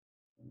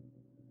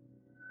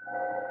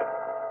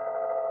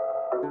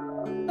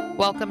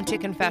Welcome to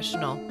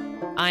Confessional.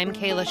 I'm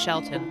Kayla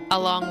Shelton,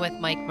 along with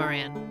Mike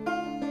Moran.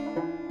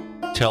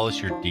 Tell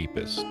us your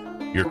deepest,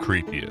 your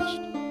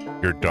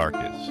creepiest, your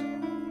darkest.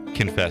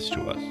 Confess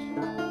to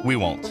us. We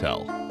won't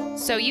tell.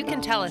 So you can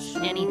tell us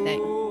anything.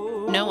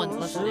 No one's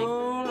listening.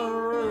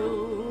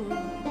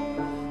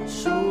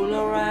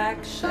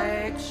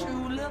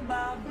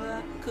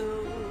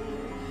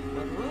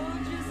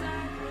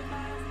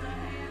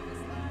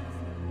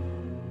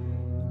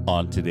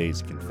 On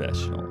today's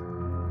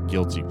Confessional,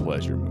 guilty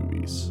pleasure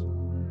movies.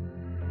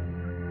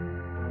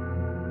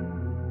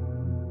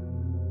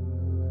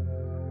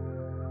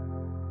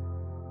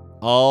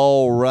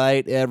 All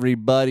right,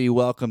 everybody,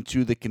 welcome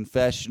to the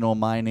Confessional.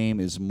 My name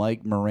is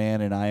Mike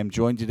Moran, and I am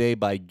joined today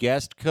by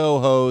guest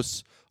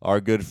co-hosts,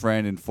 our good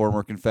friend and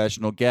former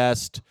Confessional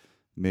guest,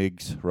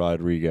 Miggs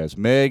Rodriguez.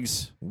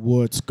 Miggs.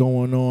 What's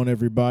going on,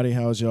 everybody?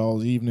 How's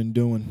y'all's evening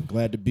doing?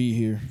 Glad to be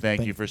here.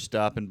 Thank you for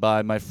stopping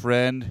by, my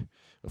friend.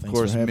 Of Thanks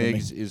course, for having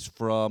Miggs me. is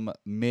from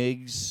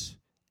Miggs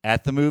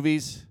at the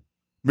Movies.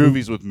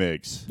 Movies with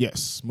Miggs.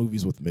 Yes,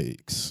 Movies with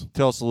Miggs.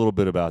 Tell us a little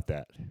bit about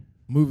that.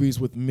 Movies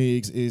with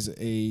Miggs is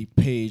a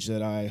page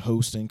that I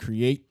host and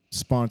create,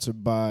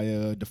 sponsored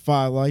by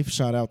Defy Life.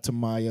 Shout out to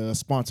my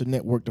sponsor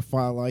network,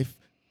 Defy Life.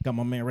 Got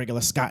my man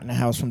Regular Scott in the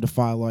house from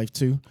Defy Life,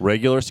 too.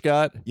 Regular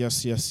Scott?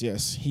 Yes.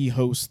 He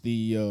hosts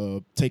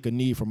the Take a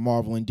Knee for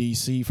Marvel and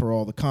DC for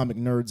all the comic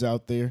nerds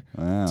out there.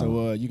 Wow.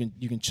 So you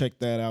can check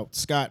that out.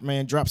 Scott,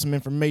 man, drop some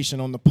information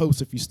on the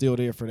post if you're still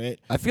there for that.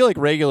 I feel like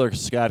Regular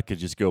Scott could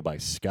just go by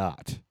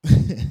Scott.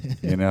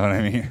 You know what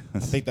I mean? I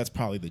think that's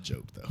probably the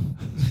joke,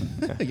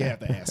 though. You have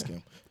to ask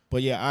him.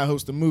 But yeah, I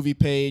host a movie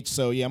page,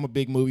 so yeah, I'm a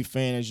big movie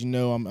fan. As you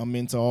know, I'm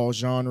into all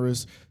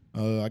genres.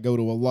 I go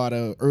to a lot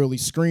of early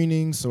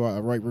screenings, so I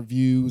write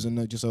reviews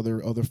and just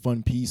other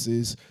fun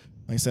pieces.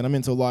 Like I said, I'm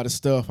into a lot of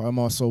stuff. I'm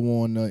also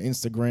on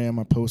Instagram.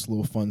 I post a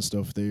little fun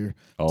stuff there.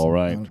 All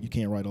right. You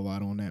can't write a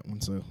lot on that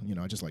one, so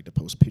I just like to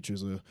post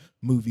pictures of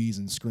movies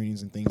and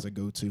screenings and things I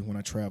go to. When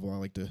I travel, I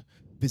like to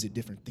visit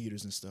different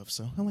theaters and stuff.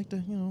 So I like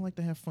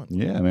to have fun.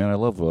 Yeah, man, I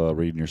love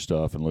reading your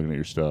stuff and looking at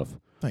your stuff.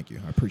 Thank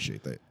you. I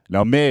appreciate that.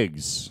 Now,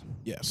 Miggs,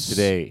 Yes.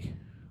 today,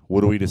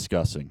 what are we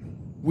discussing?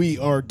 We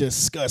are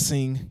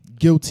discussing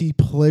guilty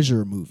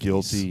pleasure movies.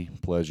 Guilty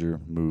pleasure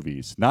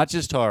movies. Not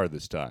just horror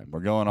this time. We're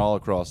going all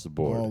across the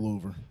board. All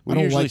over. We I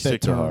don't usually like stick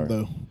that to term, horror.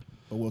 though.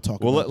 But we'll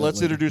talk Well, about that let's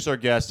later. introduce our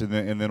guest, and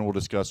then we'll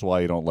discuss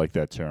why you don't like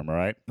that term, all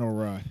right? All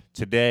right.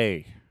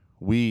 Today,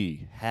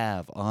 we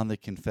have on the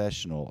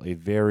Confessional a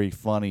very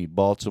funny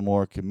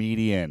Baltimore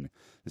comedian.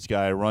 This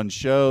guy runs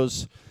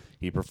shows.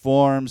 He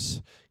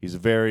performs. He's a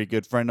very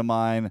good friend of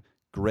mine,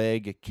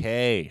 Greg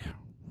K.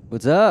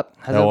 What's up?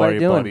 How's How are everybody you,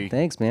 doing? buddy?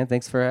 Thanks, man.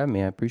 Thanks for having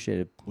me. I appreciate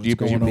it. Do you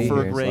going on? prefer It's a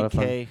lot Greg of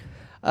fun. K?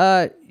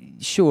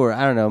 Sure.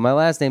 I don't know. My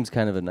last name's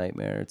kind of a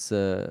nightmare. It's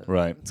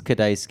Right. It's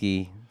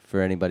Kadaisky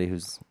for anybody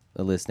who's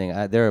listening.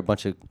 There are a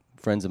bunch of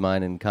friends of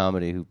mine in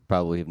comedy who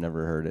probably have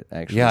never heard it.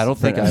 Actually, Yeah, I don't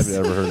think I've It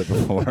ever heard it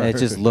before.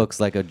 just looks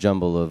like a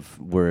jumble of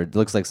words.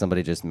 Looks like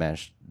somebody just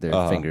mashed their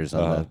fingers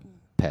on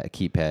the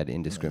keypad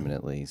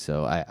indiscriminately.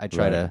 So I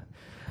try Right. to.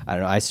 I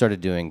don't know. I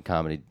started doing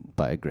comedy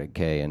by Greg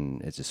K,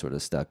 and it just sort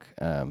of stuck.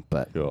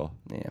 But Cool.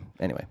 yeah.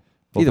 Anyway.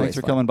 Well, Either way, thanks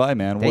it's for fun. coming by,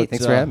 man. Hey,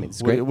 thanks for having me.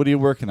 It's great. What are you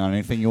working on?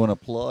 Anything you want to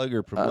plug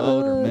or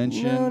promote or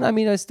mention? No, I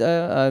mean,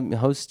 I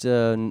host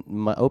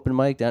my open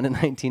mic down in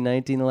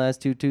 1919 the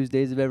last 2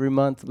 Tuesdays of every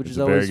month, which It's is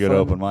a very always good fun.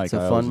 open mic. It's a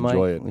I fun always mic.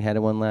 enjoy it. We had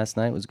one last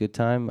night. It was a good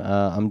time.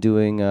 I'm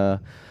doing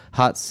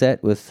Hot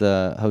Set with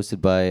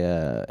hosted by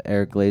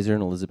Eric Glazer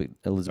and Elizabeth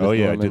Oh,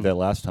 yeah, I Norman. did that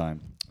last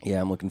time. Yeah,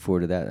 I'm looking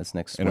forward to that. That's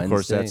next And, Wednesday. of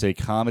course, that's a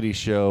comedy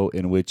show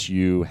in which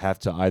you have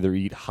to either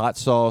eat hot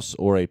sauce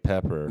or a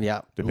pepper,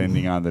 Yeah.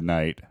 depending on the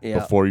night, Yeah.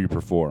 before you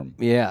perform.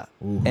 Yeah,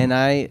 and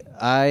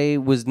I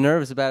was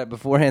nervous about it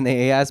beforehand.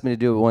 They asked me to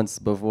do it once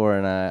before,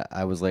 and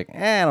I was like,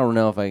 I don't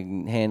know if I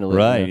can handle it.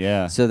 Right,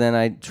 yeah. So then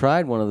I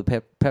tried one of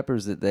the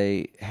peppers that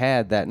they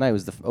had that night. It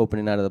was the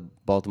opening night of the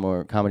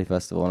Baltimore Comedy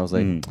Festival, and I was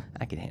like,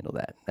 I can handle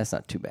that. That's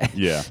not too bad.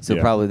 Yeah, So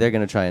yeah. probably they're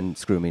going to try and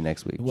screw me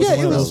next week. Was it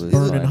one of those Probably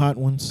burning fine. hot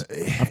ones?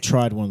 I've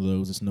tried one of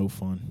those. It's no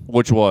fun.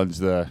 Which ones?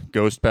 The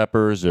ghost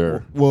peppers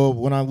or? Well,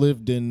 when I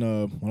lived in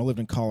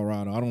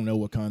Colorado, I don't know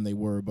what kind they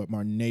were, but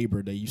my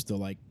neighbor, they used to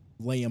like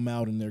lay them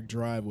out in their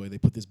driveway. They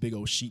put this big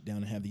old sheet down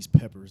and have these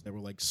peppers that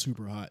were like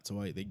super hot. So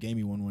they gave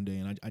me one day,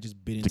 and I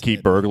just bit into To keep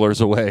that.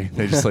 burglars away.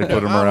 They just like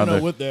put them I around don't know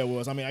there. what that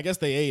was. I mean, I guess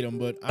they ate them,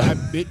 but I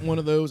bit one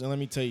of those, and let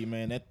me tell you,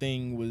 man, that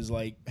thing was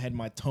like had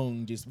my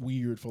tongue just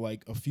weird for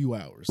like a few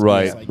hours. So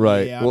Right, it's like,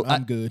 right. Yeah, Well,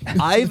 I'm good.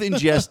 I've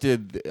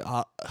ingested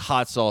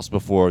hot sauce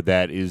before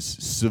that is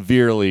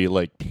severely,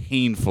 like,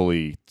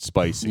 painfully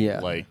spicy. Yeah.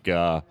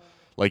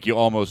 Like you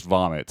almost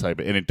vomit type,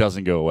 and it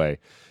doesn't go away.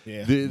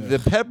 Yeah.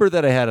 The pepper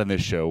that I had on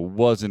this show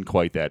wasn't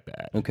quite that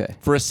bad. Okay.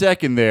 For a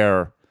second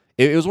there,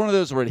 it was one of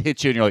those where it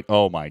hits you and you're like,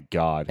 oh my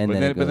god, And but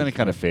then then it it goes,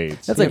 kind of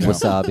fades. That's like you know?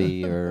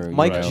 wasabi or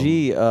Mike Right.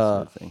 G, sort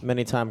of thing.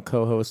 many time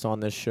co-host on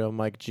this show.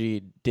 Mike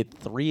G did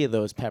 3 of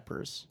those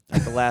peppers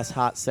at the last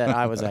hot set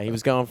I was at. He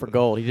was going for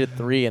gold. He did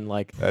 3 and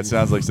like That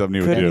sounds like something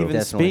you would couldn't do. even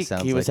Definitely speak.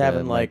 sounds He was like a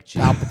having Mike like G.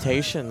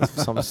 palpitations of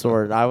some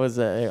sort.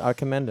 I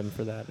commend him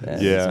for that. That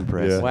is Yeah,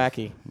 impressive.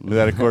 Wacky.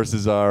 That, of course,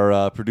 is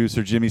our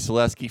producer Jimmy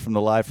Selesky from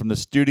the Live from the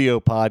Studio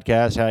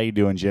podcast. How you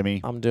doing,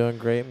 Jimmy? I'm doing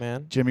great,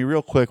 man. Jimmy,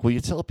 real quick, will you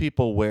tell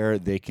people where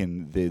they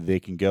can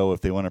go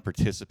if they want to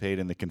participate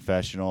in the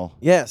confessional?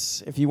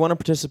 Yes, if you want to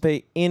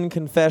participate in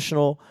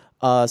confessional,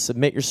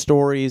 submit your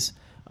stories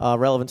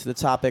relevant to the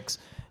topics.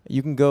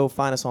 You can go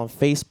find us on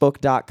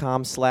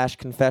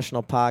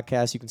Facebook.com/confessional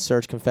podcast. You can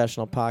search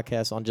confessional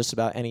podcast on just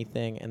about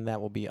anything, and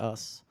that will be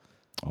us.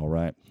 All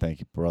right, thank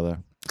you, brother.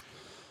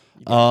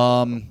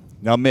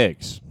 Now,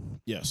 Miggs,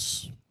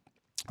 Yes.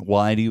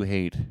 why do you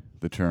hate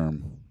the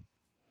term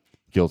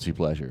guilty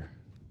pleasure?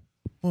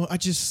 Well, I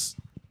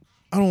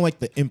don't like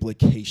the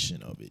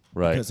implication of it.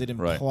 Right, Because it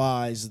right.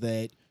 implies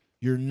that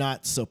you're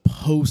not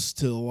supposed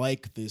to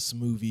like this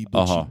movie,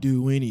 but Uh-huh. you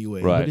do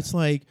anyway. Right. But it's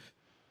like,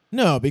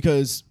 no,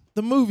 because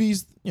the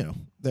movies,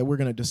 that we're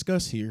going to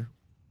discuss here,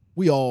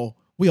 we all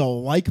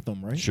like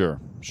them, right? Sure.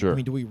 I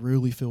mean, do we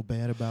really feel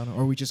bad about them,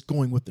 or are we just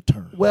going with the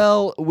term?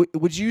 Well,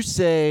 would you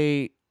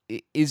say,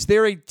 is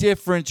there a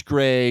difference,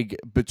 Greg,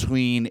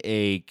 between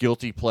a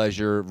guilty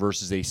pleasure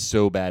versus a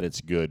so bad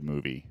it's good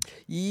movie?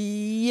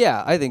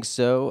 Yeah, I think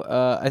so.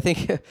 I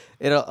think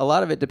a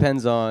lot of it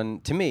depends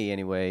on, to me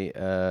anyway,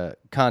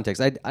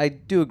 context. I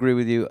do agree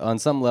with you on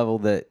some level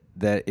that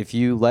if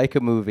you like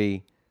a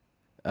movie,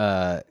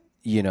 it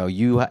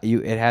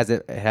has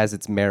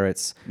its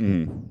merits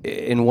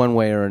in one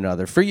way or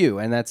another for you,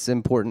 and that's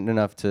important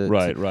enough to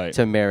Right.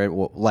 to merit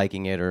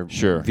liking it or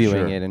Sure, viewing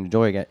sure. it and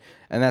enjoying it,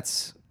 and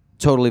that's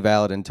totally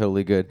valid and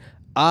totally good.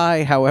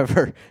 I,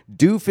 however,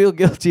 do feel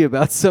guilty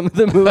about some of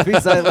the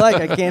movies I like.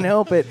 I can't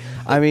help it.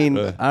 I mean,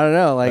 I don't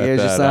know. Like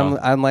it's that,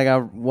 just I'm like I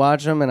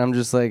watch them and I'm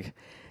just like,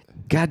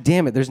 God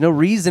damn it! There's no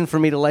reason for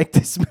me to like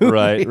this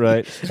movie.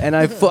 Right. and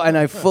I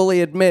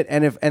fully admit,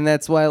 and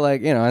that's why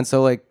and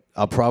so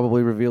I'll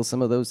probably reveal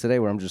some of those today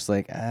where I'm just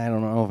like, I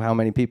don't know how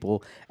many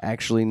people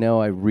actually know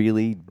I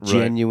really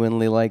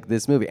genuinely like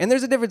this movie. And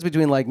there's a difference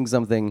between liking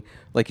something,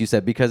 like you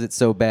said, because it's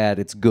so bad,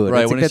 it's good.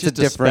 Right, It's when like it's that's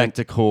just a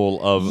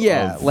spectacle of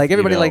like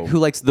everybody who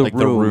likes The like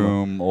Room. The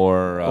Room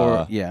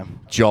or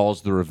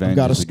Jaws the Revenge. I've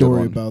got a is good story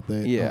one. about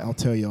that. Yeah. I'll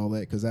tell you all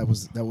that because that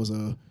was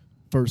a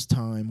first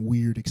time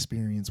weird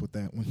experience with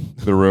that one.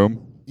 The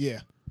Room. Yeah.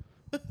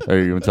 Are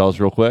you going to tell us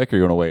real quick, or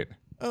you want to wait?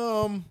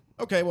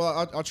 Okay.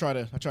 Well, I'll try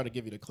to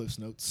give you the Cliff's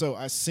notes. So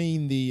I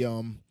seen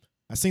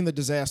the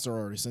Disaster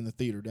Artist in the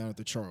theater down at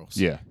the Charles.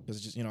 Yeah.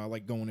 Because just I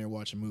like going there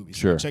watching movies.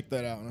 Sure. So I checked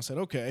that out and I said,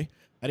 okay.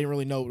 I didn't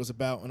really know what it was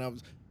about,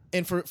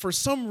 and for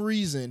some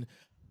reason,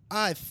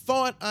 I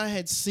thought I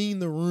had seen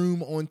The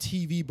Room on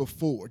TV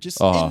before, just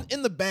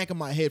in the back of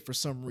my head for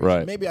some reason.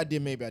 Right. Maybe I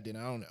did, maybe I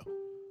didn't. I don't know.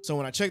 So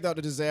when I checked out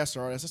the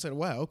Disaster Artist, I said,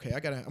 "Wow, okay, I'm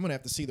gonna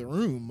have to see The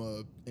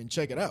Room and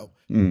check it out."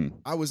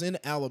 I was in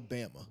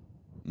Alabama,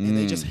 and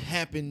they just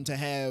happened to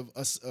have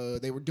us.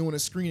 They were doing a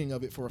screening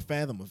of it for a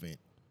Fathom event.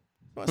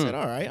 So I said,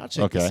 "All right, I'll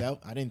check this Okay.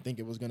 out." I didn't think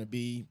it was gonna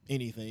be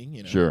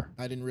anything, Sure.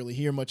 I didn't really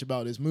hear much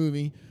about this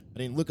movie. I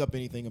didn't look up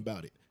anything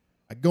about it.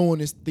 I go in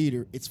this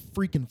theater, it's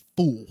freaking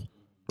full.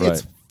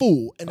 It's Right.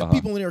 full, and the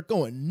people in there are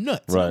going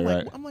nuts. And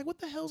Right. I'm like, what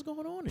the hell's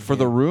going on in For here?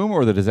 The Room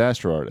or the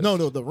Disaster Artist? No,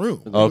 The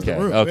Room. It was Okay. The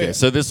Room, Okay. yeah.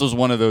 So this was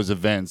one of those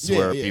events Yeah,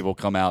 where yeah. people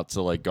come out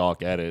to like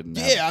gawk at it. And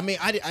Yeah, I mean,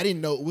 I didn't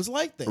know it was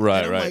like that. Right,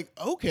 and I'm right. like,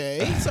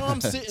 okay. So I'm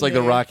sitting it's like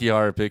there. the Rocky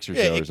Horror Picture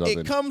Yeah, Show or something.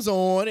 it comes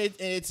on.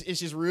 It's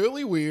just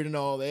really weird and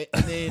all that.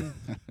 And then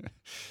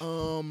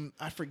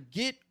I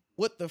forget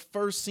what the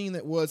first scene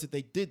that was that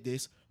they did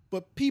this,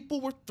 but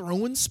people were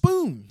throwing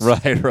spoons.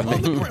 Right.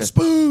 On the ground.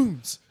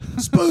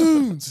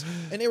 Spoons,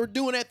 and they were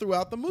doing that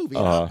throughout the movie.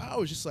 And I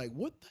was just like,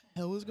 "What the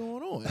hell is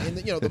going on?" And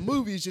the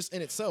movie is just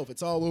in itself;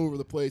 it's all over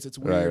the place. It's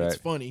weird. Right. It's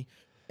funny,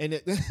 and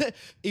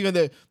even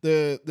the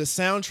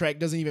soundtrack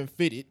doesn't even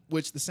fit it.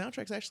 Which the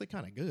soundtrack's actually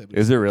kind of good.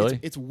 Is it really?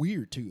 It's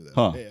weird too,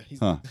 though. Huh.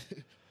 Yeah.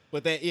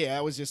 But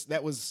that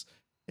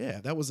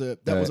was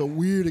a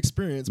weird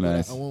experience.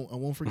 Nice. But I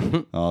won't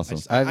forget. Awesome.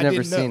 I've I never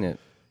didn't know. seen it.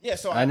 Yeah,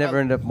 so I never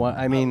ended up.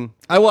 I mean,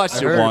 I watched I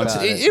it heard once.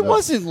 about It but-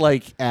 wasn't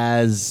like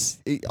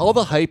all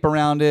the hype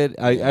around it.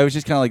 I was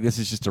just kind of like, this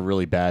is just a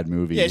really bad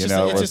movie. Yeah, it's you just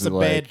know? it's just a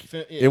wasn't bad.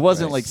 like- It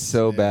wasn't right. like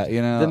so bad.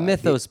 You know, the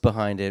mythos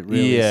behind it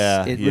really,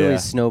 Yeah, it yeah. really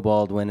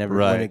snowballed when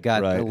Right, it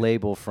got right. a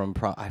label from.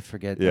 I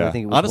forget. Yeah. I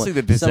think it was Honestly,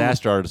 one- the some-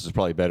 Disaster Artist is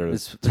probably better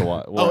It's- to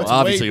watch. Well, it's way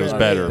obviously it was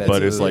better. better, Yeah,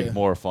 but it's yeah. like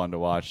more fun to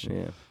watch.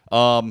 Yeah.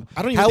 I don't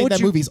even how think would that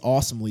you- movie's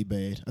awesomely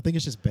bad. I think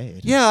it's just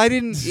bad. Yeah, I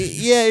didn't.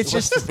 Yeah, it's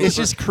just It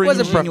wasn't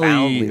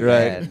profoundly cringingly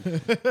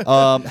right.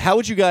 bad. How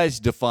would you guys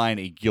define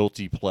a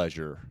guilty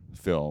pleasure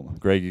film?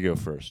 Greg, you go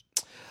first.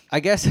 I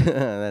guess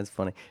that's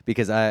funny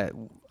because I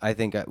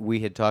think we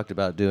had talked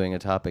about doing a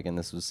topic, and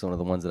this was one of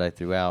the ones that I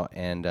threw out.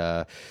 And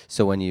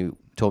so when you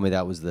told me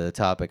that was the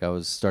topic, I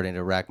was starting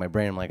to rack my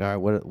brain. I'm like, all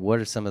right, what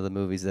are some of the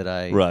movies that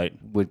I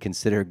would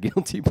consider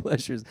guilty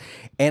pleasures?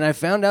 And I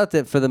found out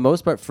that for the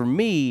most part, for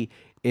me,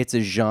 it's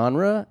a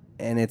genre,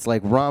 and it's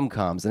like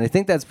rom-coms. And I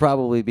think that's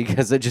probably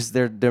because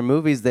they're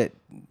movies that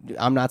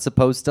I'm not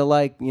supposed to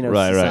like,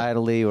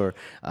 societally or,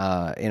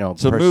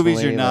 So movies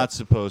you're personally, not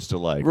supposed to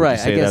like. Right. Would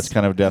you say I guess that's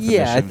kind of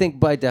definition? Yeah, I think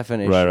by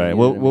definition. Right. you know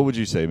What I what mean? would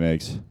you say,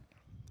 Megs?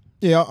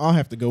 Yeah, I'll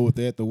have to go with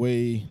that. The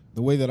way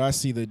that I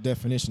see the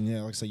definition,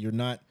 yeah, like I say, you're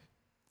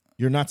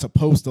not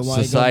supposed to like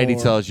 'em, Society or-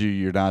 tells you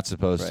you're not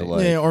supposed to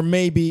like. Yeah, or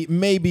maybe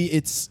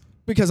it's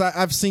because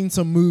I've seen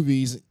some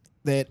movies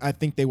that I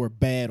think they were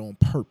bad on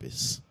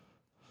purpose.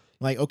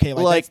 Like, okay,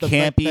 Like that's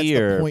campy that's the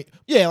or- point.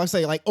 Yeah, like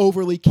say like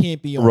overly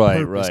campy on Right,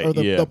 purpose. right,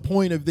 Or yeah. the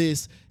point of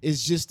this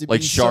is just to Like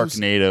be so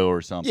Sharknado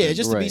or something. yeah,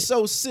 just to be Right.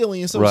 so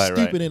silly and so Right,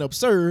 stupid right. and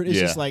absurd. It's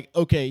Yeah. just like,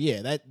 okay,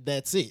 yeah,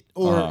 that's it.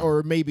 Or Uh-huh.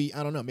 or maybe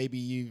I don't know, maybe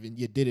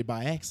you did it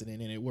by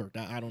accident and it worked.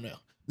 I don't know.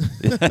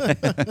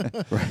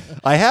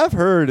 I have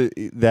heard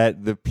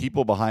that the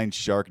people behind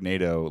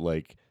Sharknado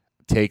like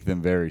take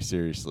them very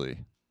seriously.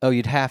 Oh,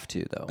 you'd have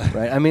to though,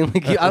 right? I mean,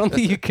 like, I don't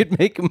think you could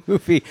make a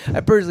movie. I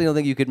personally don't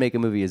think you could make a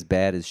movie as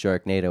bad as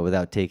Sharknado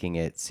without taking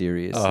it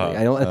seriously.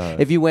 I don't.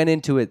 If you went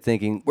into it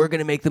thinking we're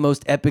gonna make the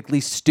most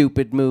epically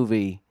stupid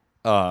movie,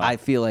 I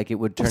feel like it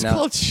would turn It's out.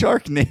 called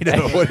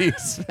Sharknado. What do you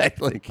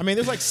expect? Like, I mean,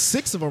 there's like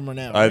 6 of them right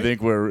now. I Right?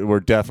 think we're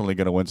definitely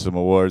going to win some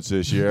awards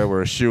this year.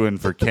 We're a shoo-in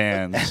for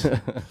cans.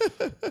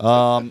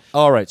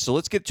 All right, so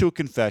let's get to a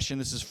confession.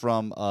 This is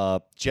from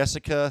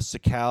Jessica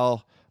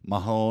Sakal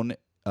Mahone,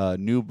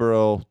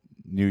 Newboro,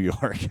 New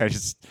York. I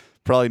just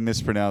probably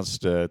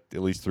mispronounced at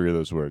least 3 of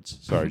those words.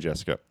 Sorry,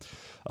 Jessica.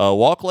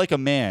 Walk Like a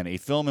Man, a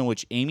film in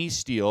which Amy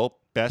Steele,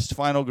 best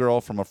final girl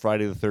from a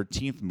Friday the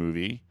 13th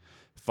movie,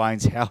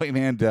 finds Howie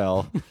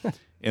Mandel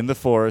in the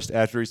forest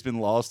after he's been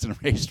lost and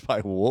raised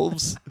by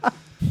wolves.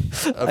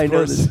 I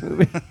know this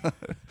movie.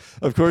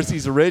 Of course,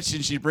 he's rich,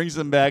 and she brings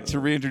him back to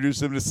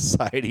reintroduce him to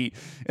society,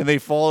 and they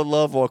fall in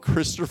love while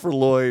Christopher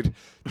Lloyd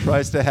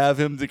tries to have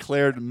him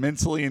declared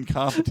mentally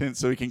incompetent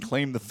so he can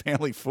claim the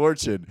family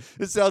fortune.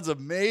 This sounds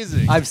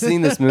amazing. I've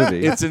seen this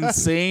movie. It's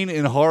insane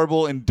and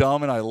horrible and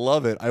dumb, and I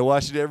love it. I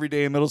watched it every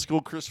day in middle school.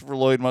 Christopher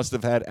Lloyd must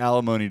have had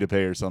alimony to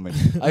pay or something.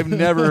 I've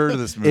never heard of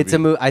this movie. It's a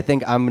movie. I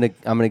think I'm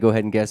gonna go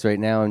ahead and guess right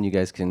now, and you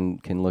guys can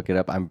look it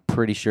up. I'm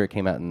pretty sure it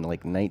came out in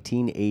like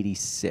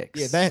 1986.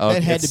 Yeah, that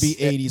Okay. had to be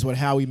 80s with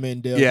Howie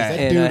Mandel. 'cause Yeah. that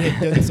And, dude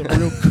had done some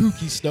real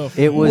kooky stuff.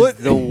 It was What?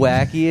 the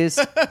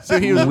wackiest, So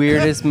he was-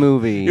 weirdest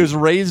movie. He was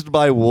raised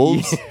by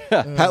wolves.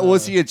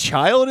 Was he a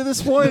child at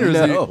this point? Or is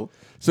No.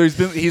 So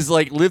he's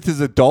like lived his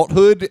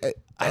adulthood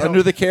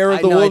under the care of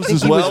I the know, wolves I think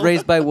as he well. was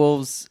raised by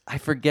wolves. I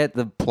forget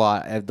the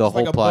plot, the It's whole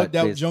like a plot. bugged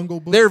out bas- jungle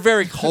book. They're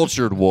very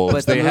cultured wolves.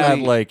 But the They had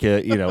movie- like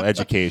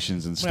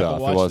educations and I'm gonna have stuff. to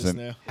It watch this wasn't.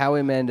 now.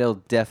 Howie Mandel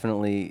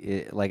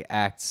definitely like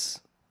acts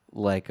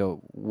like a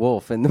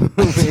wolf in the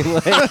movie.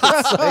 Like,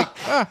 it's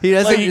like he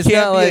doesn't. Like he it's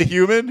can't not be like a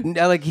human.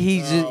 No, like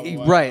he's just,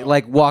 wow. right,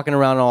 like walking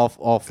around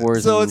all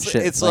fours. So and it's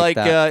shit it's like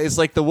like that. it's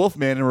like the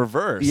Wolfman in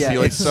reverse. Yeah, He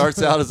like it's-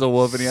 starts out as a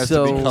wolf and he has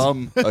So- to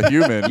become a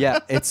human. yeah,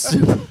 it's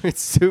super.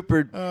 It's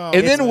super.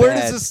 And then where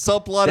bad. does this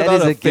subplot That about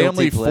is a a guilty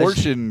family pleasure.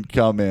 fortune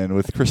come in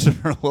with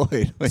Christopher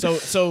Lloyd? Like,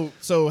 So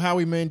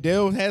Howie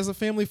Mandel has a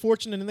family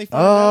fortune, and then they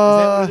find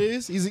out. Is that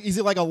what it is? Is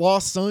it like a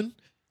lost son?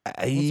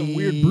 On some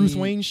weird Bruce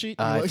Wayne shit?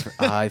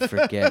 I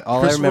forget. All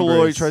I Christopher remember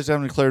Lloyd is tries to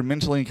have him declared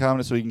mentally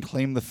incompetent so he can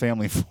claim the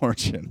family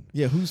fortune.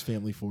 Yeah, whose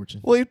family fortune?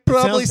 Well, he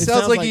probably it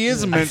sounds like he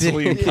is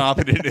mentally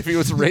incompetent if he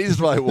was raised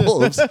by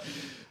wolves.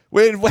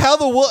 Wait, how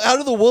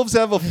do the wolves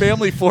have a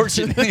family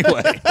fortune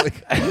anyway?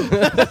 Like,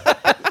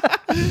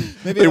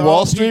 Maybe They they're Wall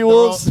all Street pe-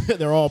 wolves?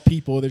 They're all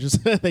people. They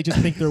just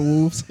think they're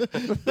wolves.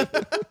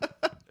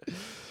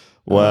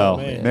 wow, Oh,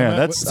 man. man,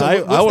 that's So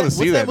I what's want to that- see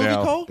what's that that movie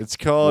now. called? It's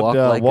called Walk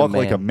Walk, Like a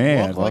Like a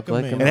Man. Walk Like a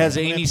Man. It has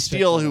I'm gonna Amy have to check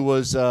Steele, that who out.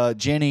 was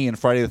Jenny in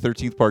Friday the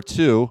 13th Part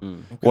 2,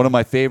 one of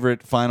my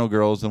favorite final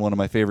girls and one of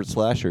my favorite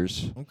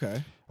slashers.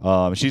 Okay.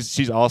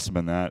 She's awesome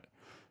in that.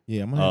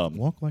 Yeah, I'm gonna have to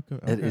walk like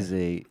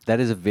a. that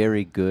is a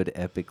very good,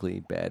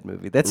 epically bad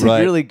movie. That's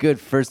Right. a really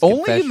good first. Only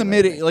in confession, the I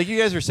mid, think. like you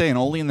guys are saying,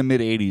 only in the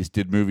mid '80s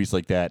did movies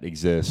like that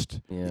exist.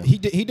 Yeah. He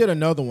did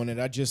another one that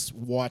I just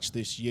watched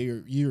this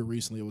year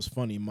recently. It was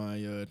funny. My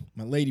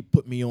lady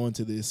put me on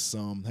to this.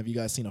 Have you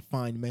guys seen A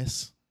Fine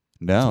Mess?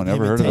 No, Him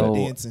never and heard of Ted it. Oh.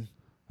 Danson.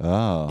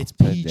 Oh, It's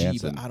Ted PG,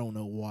 Danson. but I don't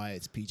know why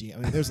it's PG. I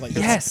mean, there's like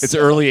Yes. It's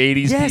early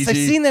 '80s. Yes, PG. I've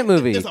seen that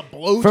movie. There's a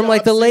blowjob from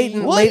like the late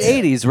scene. late What?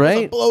 '80s, There's a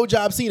right?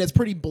 blowjob scene. It's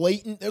pretty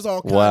blatant. There's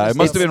all kinds Wow, of it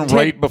must have stuff. been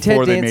right Ted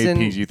before they Danson-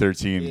 made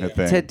PG-13 a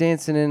thing. Ted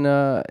Danson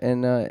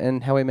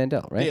and Howie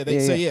Mandel, right?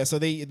 Yeah, so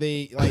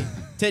they like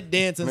Ted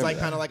Danson's like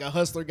kind of like a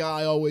hustler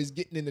guy, always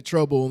getting into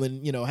trouble,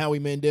 and then Howie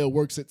Mandel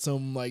works at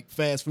some like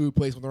fast food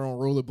place with their own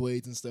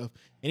rollerblades and stuff.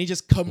 and he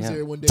just comes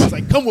there one day. It's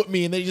like, come with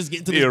me, and they just get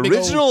into The this big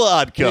original old,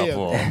 Odd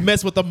Couple.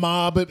 mess with the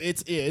mob.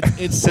 It's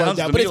Sounds plugged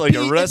out. to But me it's like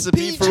a it's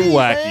recipe for PG,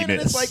 man, wackiness. and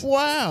it's like,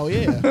 wow,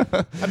 yeah.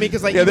 I mean,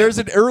 because like Yeah, there's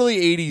an early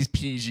 '80s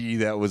PG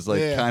that was like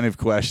Yeah. kind of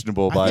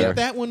questionable I by think our.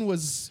 that one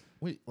was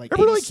like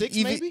Remember, like 86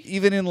 even, maybe.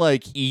 even in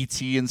like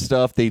E.T. and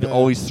stuff, they'd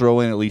always throw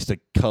in at least a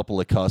couple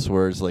of cuss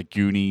words, like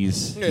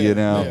Goonies. Yeah, you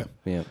know,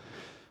 yeah.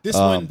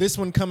 Yeah. This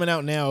one coming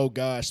out now. Oh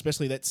gosh,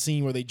 especially that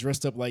scene where they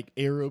dressed up like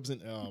Arabs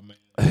and oh man,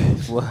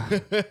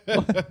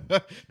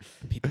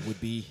 people would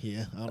be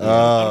I don't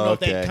know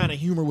if okay. that kind of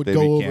humor would they'd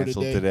go be over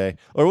canceled today.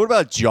 Or what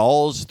about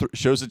Jaws?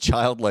 Shows a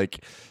child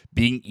like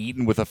being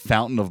eaten with a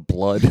fountain of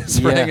blood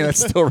spraying, and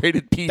that's still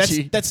rated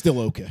PG. That's still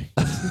okay.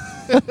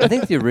 I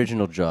think the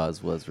original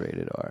Jaws was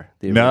rated R.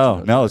 The no,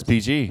 original it's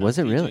PG. Was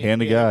it really?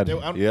 Hand to God.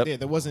 Yeah,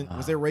 there wasn't.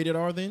 Was there rated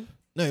R then?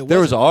 No, it There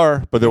was wasn't.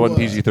 R, but there It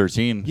wasn't was.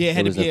 PG-13. Yeah, it had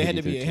It to was be. a It had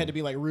to be. It PG-13. had to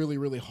be like really,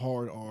 really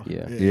hard R.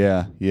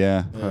 Yeah.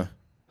 Yeah.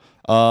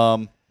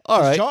 All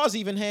right. Jaws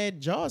even had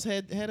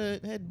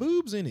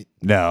boobs in it.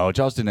 No,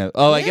 Jaws didn't have.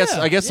 Oh, I guess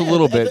a yeah,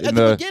 little at bit the- in at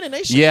the. the beginning,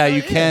 they showed yeah, it.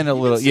 you Yeah, can a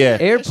you little. can see Yeah,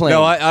 it. Airplane.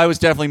 No, I was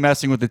definitely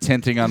messing with the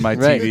tinting on my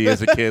Right. TV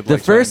as a kid. The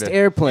like trying first to-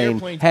 airplane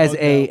Airplane's has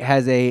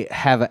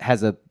bugged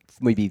has a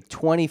maybe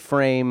 20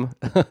 frame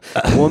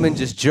woman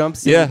just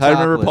jumps in Yeah, I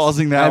remember topless.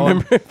 pausing that I one.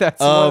 remember that's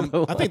one of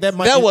the I think that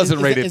might. That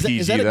wasn't rated is that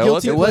PG, a though, guilty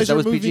was it? It was. pleasure That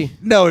was movie? PG.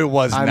 No, it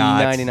was I'm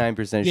not.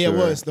 99% sure. Yeah, it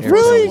was. The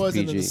Airplane first Really? one was,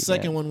 and then PG, the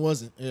second yeah. one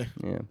wasn't. Yeah.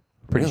 Yeah,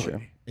 pretty Really?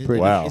 sure.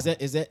 Wow. Does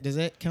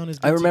that count as?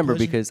 I guilty remember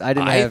pleasure? because I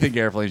didn't I have. think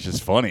Airplane's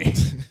just funny.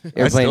 I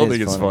Airplane still is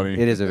think it's funny.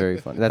 It is a very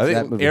funny. That's, I that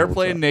think movie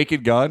Airplane, holds up.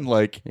 Naked Gun,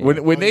 like Yeah. when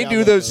Oh, they yeah, I do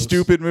love those those.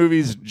 stupid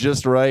movies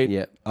just right,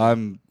 Yeah.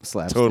 I'm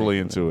Slapstick. totally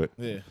into it.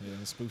 Yeah,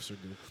 the spoofs are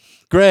good.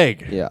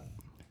 Greg, Yeah.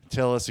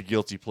 tell us a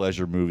guilty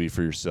pleasure movie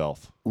for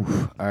yourself. All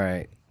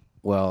right.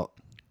 Well,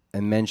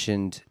 I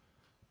mentioned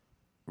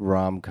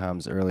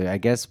rom-coms earlier. I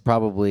guess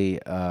probably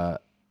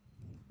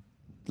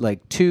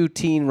like two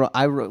teen.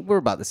 We're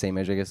about the same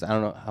age, I guess. I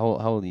don't know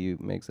how old are you,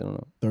 Migs? I don't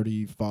know.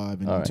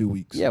 35 in All right. 2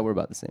 weeks. Yeah, we're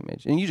about the same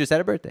age. And you just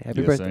had a birthday. Happy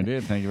Yes, birthday. I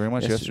did. Thank you very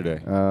much yesterday.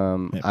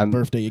 Happy I'm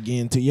birthday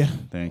again to you.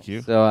 Thank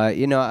you. So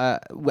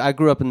I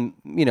grew up in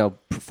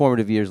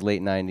formative years,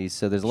 late '90s.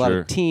 So there's a lot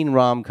Sure. of teen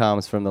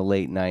rom-coms from the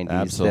late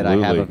 '90s that I have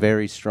Absolutely. a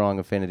very strong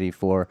affinity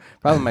for.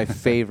 Probably my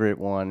favorite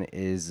one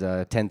is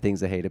 10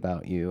 Things I Hate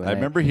About You. And I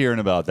remember hearing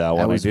about that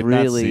one. I was did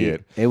really, not see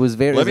it. It was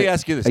very. Let it was me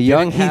ask you this. A Did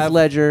young it Heath have-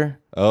 Ledger.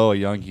 Oh, a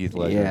young Heath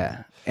Ledger.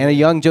 Yeah, and a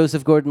young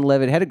Joseph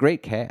Gordon-Levitt. Had a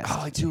great cast.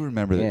 Oh, I do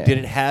remember that. Yeah. Did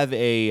it have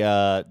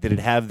a? Did it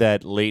have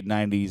that late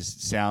 '90s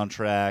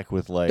soundtrack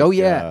with like? Oh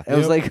yeah, it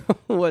was Yep. like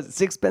what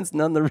Sixpence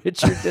None the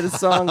Richer did a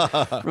song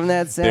from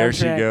that soundtrack. There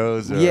She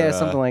Goes. Or, yeah,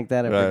 something like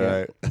that. I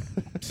Right,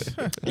 forget.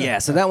 right. Yeah,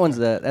 so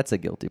that's a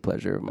guilty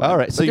pleasure of mine. All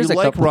right. But So you there's a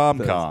like couple of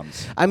those.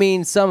 rom-coms? I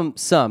mean, some.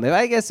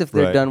 I guess if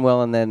they're Right. done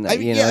well, and then I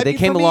mean, yeah, I they mean,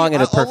 came for me, along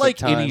at a perfect I like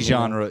time. any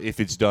genre if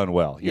it's done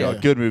well. You know, Yeah.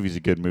 a good movie's a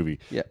good movie.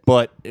 Yeah.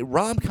 But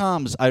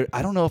rom-coms, I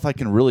don't know if I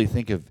can really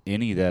think of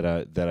any that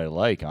I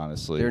like.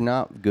 Honestly, They're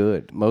not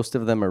good. Most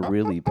of them are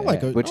really I bad.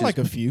 like which a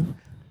is few.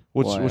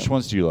 Which Why? which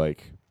ones do you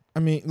like? I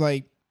mean,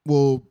 like,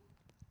 well,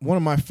 one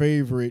of my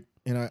favorite,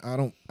 and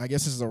I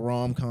guess this is a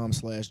rom-com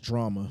 /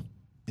 drama,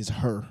 is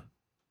Her.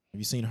 Have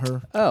you seen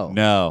Her? oh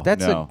No,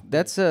 that's no.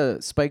 that's a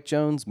Spike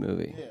Jones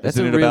movie. That's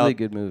Isn't a it really about-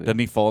 good movie. Doesn't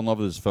he fall in love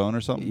with his phone or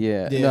something?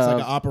 Yeah, Yeah, no, it's like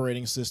an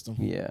operating system.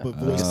 yeah. But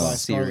voiced by Scarlett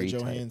Siri type.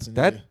 Johansson.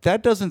 That yeah.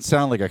 that doesn't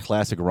sound like a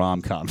classic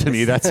rom-com to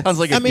me. That sounds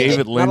like a I mean, David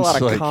it- Lynch. Not a lot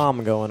of like,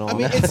 calm going on. I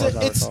mean, as far as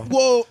I it's recall.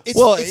 well, it's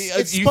well, it's you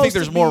think supposed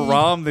there's to more be-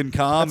 rom than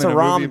com? That's in a movie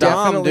rom about-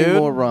 dom, Definitely dude.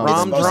 more rom- It's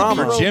Rom supposed to be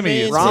drama. Jimmy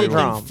is romantic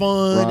rom and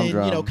fun Rom and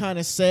drama. kind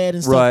of sad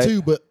and stuff Right.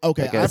 too. But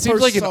okay, Okay. I It seems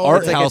first like an saw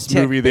art it- like a house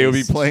movie. They would be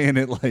tech-based playing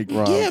it like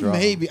rom Yeah, drama.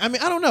 maybe. I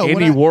mean, I don't know.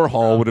 When Andy I-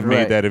 Warhol would have made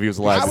Right. that if he was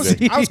alive I was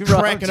today. I was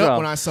Rom cracking up drama.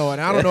 when I saw it.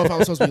 I don't know if I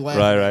was supposed to be laughing.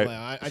 Right, out right.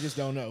 loud. I just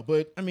don't know.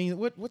 But I mean,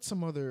 what's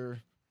some other?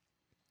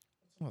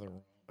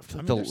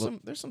 I mean,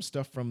 there's some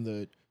stuff from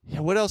the Yeah,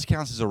 what else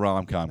counts as a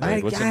rom-com? I-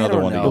 Greg? What's I another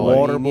don't one? know. that you The like?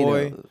 Water I mean,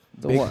 Boy,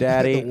 the Big Wa-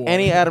 Daddy, The Water.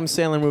 any Adam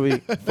Sandler movie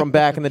from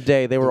back in the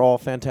day, they were all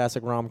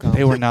fantastic rom-coms.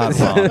 They were not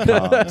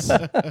rom-coms.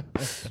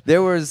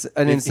 There was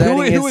an inciting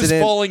who is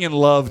incident. falling in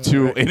love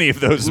to any of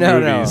those No,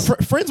 no. movies?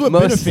 Friends with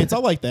Most- Benefits. I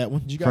like that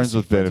one. Did you guys Friends see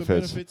with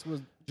Benefits.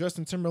 with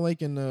Justin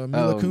Timberlake and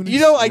Mila Oh. Kunis? You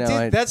know, I No, did.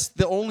 I- That's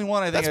the only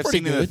one I think That's I've pretty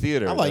seen in the good.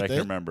 theater I like that I can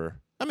that. remember.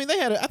 I mean,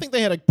 I think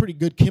they had a pretty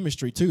good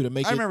chemistry too to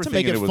make I it remember to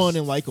make thinking it it fun was-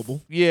 and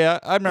likable. Yeah,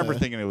 I remember Yeah.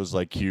 thinking it was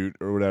like cute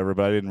or whatever,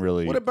 but I didn't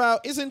really. What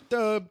about isn't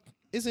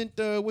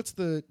what's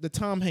the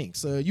Tom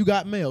Hanks? You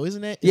Got Mail?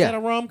 Isn't that is Yeah. that a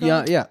rom com?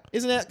 Yeah.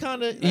 Isn't that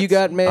kind of You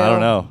Got Mail. I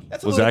don't know.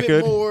 That's a Was little that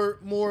bit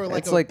good? more like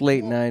It's a, like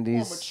late more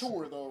 90s.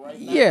 mature though, right?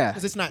 Yeah.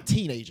 because it's not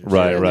teenagers.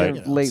 Right, Yeah, right.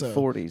 they're late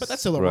 40s. But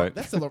that's still a Right.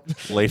 that's still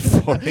a Late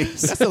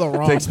 40s. That's still a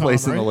rom-com, Takes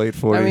place in the right? late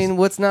 40s. I mean,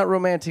 what's not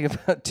romantic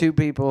about two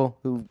people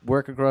who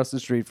work across the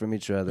street from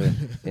each other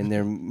in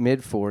their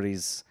mid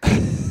 40s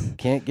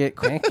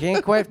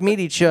can't quite meet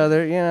each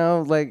other. You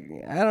know, like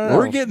I don't know.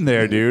 We're getting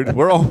there, dude.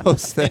 We're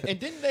almost there. And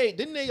didn't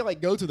they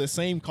like go to the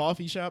same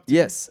coffee shop?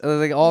 Yes,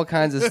 like all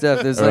kinds of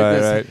stuff. There's like Right,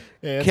 this,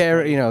 right.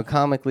 Yeah, that's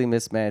comically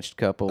mismatched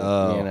couple.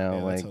 Oh. Yeah,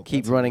 Like that's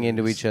keep running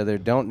into hilarious. each other.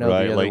 Don't know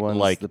Right, the other like one's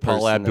like the Paul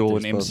person that Abdul they're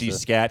and supposed MC to-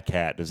 Scat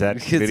Cat. Does that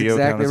It's video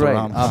count exactly as a right.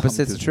 rom-com?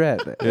 Opposites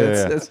attract.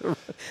 Yeah.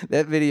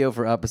 That video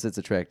for Opposites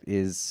Attract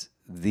is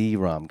the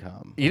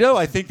rom-com. You know,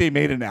 I think they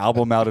made an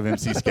album out of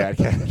MC Scat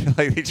Cat.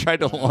 Like they tried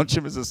to launch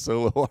him as a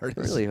solo artist.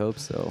 I really hope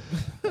so.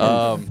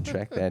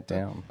 Track that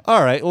down.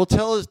 All right. Well,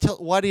 tell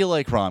why do you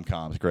like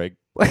rom-coms, Greg?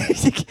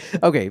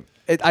 Okay,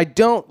 I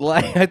don't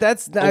like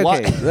that's okay.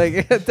 Why-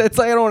 Like that's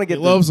like I don't want to He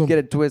loves 'em. get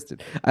it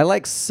twisted. I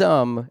like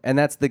some, and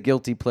that's the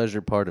guilty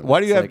pleasure part of it. Why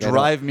do you have It's like,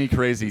 "Drive Me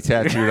Crazy"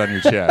 tattooed on your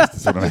chest?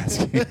 Is what I'm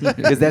asking.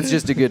 Because that's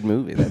just a good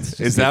movie. That's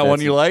just, Is that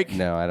one you like?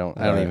 No, I don't.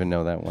 I All don't right. even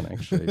know that one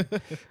actually.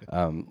 But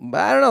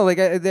I don't know. Like,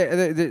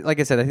 like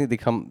I said, I think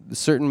a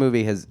certain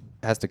movie has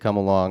to come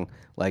along.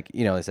 Like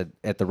I said,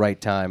 at the right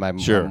time. I'm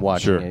watching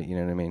sure. it. You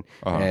know what I mean?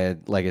 Uh-huh.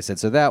 And like I said,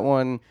 so that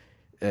one.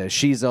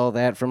 She's All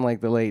That from like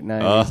the late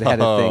 90s. They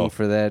had a thing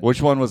for that.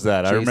 Which one was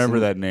that? I remember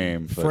Jason- that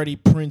name. but- Freddie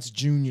Prince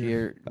Jr.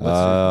 Here, what's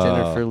her,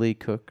 Jennifer Lee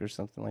Cook or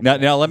something like Now,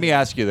 that. now let me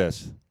ask you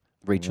this: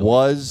 Rachel.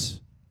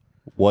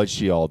 Was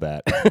she all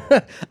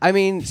that? I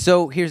mean,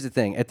 so here's the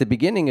thing. At the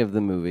beginning of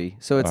the movie,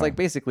 so it's like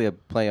basically a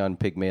play on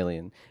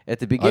Pygmalion. At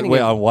the beginning Wait,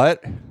 of on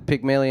what?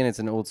 Pygmalion, it's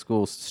an old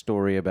school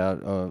story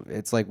about.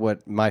 It's like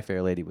what My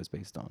Fair Lady was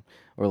based on,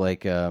 or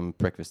like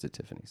Breakfast at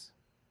Tiffany's.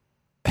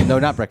 No,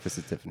 not Breakfast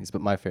at Tiffany's, but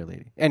My Fair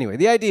Lady. Anyway,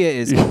 the idea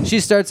is she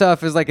starts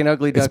off as like an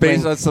ugly It's duckling.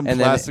 based on some and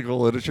then- classical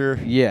literature.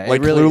 Yeah, it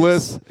like really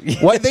Clueless. is.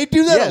 Why they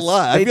do that Yes, a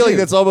lot? I they feel like do.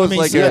 that's almost I mean,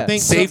 like so a I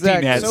think safety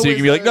exactly. net. So So you is,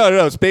 can be like,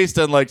 no, it's based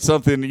on like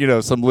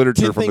something, some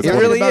literature Ten from the Things It I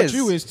time. Hate really About is.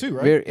 You is too,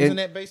 right? Very- Isn't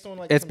that based on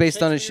like It's some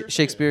based on a Shakespeare?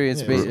 Shakespeare.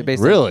 It's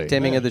based Really? on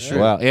Taming of the Shrew.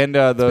 Wow, and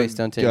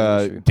based on Taming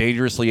of the Shrew.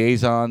 Dangerous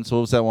Liaisons. What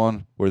was that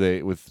one? Where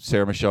they with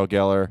Sarah Michelle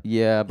Gellar?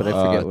 Yeah, but I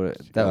forget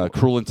what that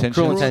Cruel Intentions.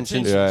 Cruel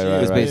Intentions Yeah,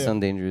 right, is right. based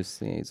on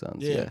Dangerous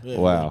Liaisons. Yeah.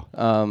 Wow.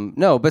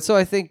 No, but so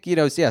I think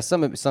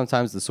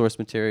sometimes the source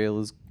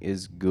material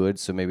is good,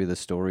 so maybe the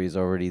story is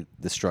already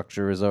the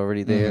structure is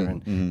already there,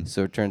 and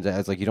so it turns out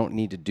it's like you don't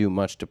need to do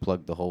much to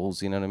plug the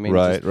holes. You know what I mean?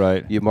 Right, Just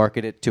right. You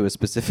market it to a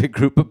specific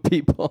group of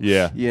people.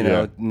 Yeah,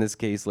 yeah. In this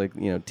case, like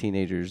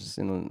teenagers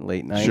in the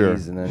late 90s, Sure,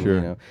 and then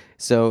sure.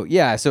 So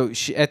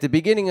at the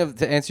beginning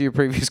to answer your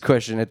previous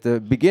question, at the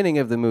beginning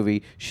of the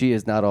movie, she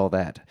is not all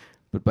that,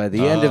 but by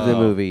the end of the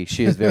movie,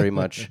 she is very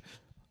much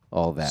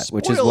all that,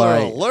 which is Spoiler why.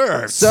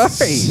 alert.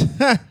 Sorry,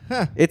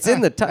 it's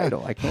in the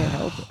title. I can't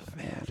help it.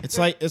 It's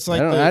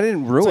like I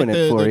didn't ruin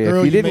it for you. If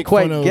girl you didn't make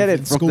quite fun of get it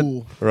in from the-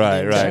 school. Right,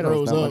 and right. then I She don't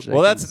grows know up. much I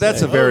Well, can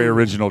that's a say. very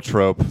original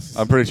trope.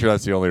 I'm pretty sure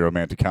that's the only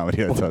romantic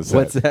comedy that does that.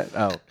 What's that?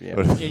 Oh,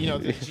 yeah.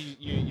 Yeah,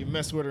 you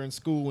mess with her in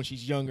school when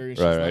she's younger, and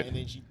she's Right, like, right. and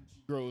then she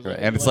grows Right. up.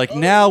 And it's you're like,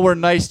 now we're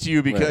nice to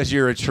you because Right.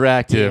 you're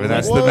attractive, and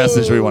that's the Whoa,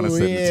 message we want to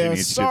send to yeah,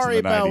 teenage sorry kids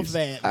in the about 90s.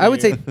 that. I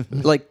would say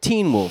man. like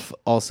Teen Wolf,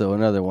 also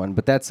another one,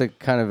 but that's a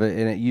kind of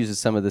and it uses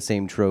some of the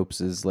same tropes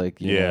as like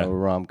Yeah. a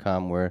rom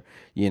com where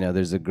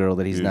there's a girl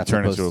that he's You not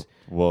turn supposed into to.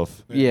 a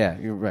wolf. Yeah,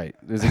 you're right.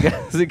 There's a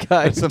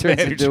guy It's who a turns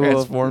man who into a wolf.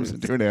 transforms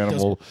into an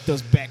animal.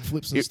 does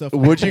backflips and stuff.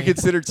 Would you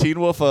consider Teen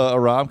Wolf a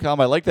rom com?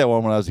 I liked that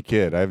one when I was a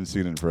kid. I haven't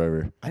seen it in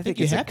forever. I think think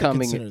you it's a have to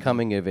consider that.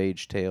 coming of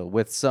age tale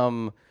with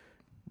some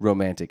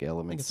romantic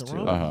elements it's a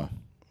to it. rom-com.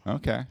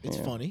 Okay. It's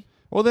funny.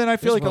 Well, then I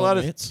feel There's like a lot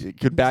of romance.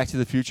 could Back to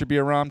the Future be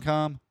a rom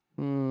com?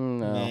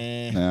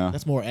 No. No.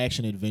 That's more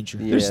action adventure.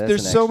 Yeah, There's that's an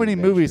so action many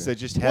adventure. movies that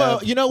just have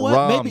Well, you know what?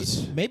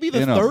 roms Maybe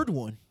the in 'em. third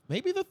one.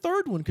 Maybe the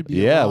third one could be.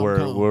 Yeah, a where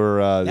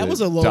rom-com. that the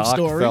was a love Doc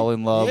story. fell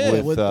in love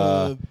Yeah, with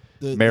the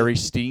Mary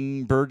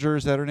Steenburgen.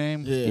 Is that her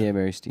name? Yeah. Yeah,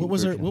 Mary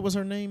Steenburgen. What was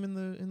her name in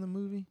the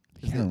movie?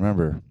 I can't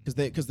remember. Because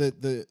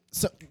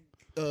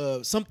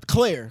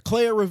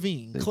Claire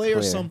Ravine,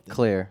 Claire something.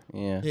 Claire,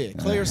 yeah. Yeah,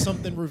 Claire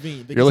something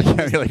Ravine. You're looking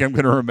at me like I'm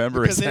going to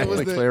remember because then it was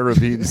exactly the- Claire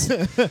Ravine's.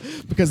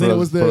 because then it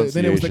was the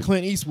pronunciation.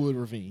 Clint Eastwood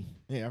Ravine.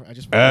 Yeah, I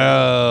just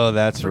Oh,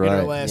 that's forget her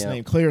right. last Yeah.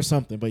 name, Claire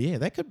something. But yeah,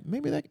 that could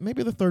maybe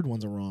the third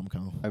one's a rom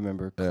com. I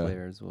remember Yeah.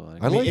 Claire as well.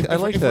 I mean, like if I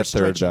we're- like if we're that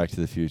third stretching. Back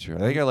to the Future. I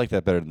think I like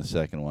that better than the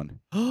second one.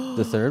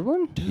 The third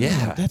one?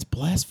 Yeah. That's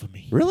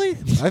blasphemy. Really? I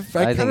think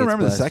kind of it's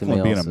remember the second one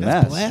blasphemy being a also. mess.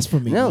 That's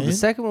blasphemy. No, man. the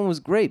second one was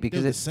great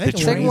because Dude, it, the second the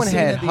second one one is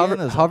had at the end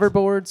of-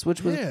 hoverboards,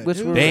 which was Yeah, which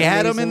dude. were They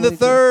had them in the amazingly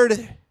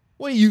third.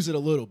 Well, you use it a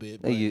little bit.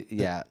 But,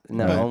 yeah,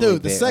 no, but only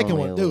dude, the ba- second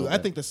only one, a dude, little I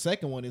bit. think the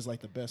second one is like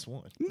the best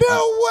one.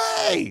 No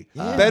way.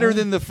 Yeah. Better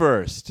than the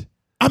first.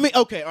 I mean,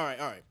 okay, all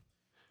right.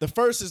 The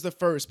first is the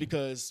first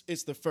because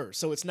it's the first,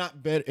 so it's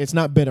not better. It's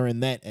not better in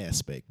that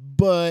aspect.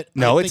 But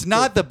No, I it's think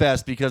not the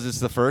best because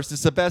it's the first.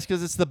 It's the best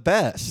because it's the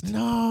best.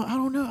 No, I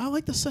don't know. I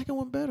like the second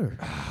one better.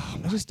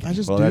 I just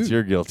Well, do. that's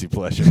your guilty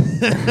pleasure.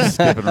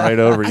 Skipping right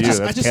over you.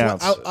 That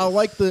counts.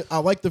 I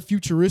like the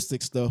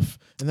futuristic stuff,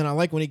 and then I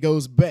like when it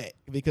goes back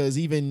because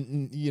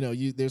even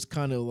there's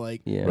kind of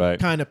like Yeah. Right.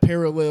 kind of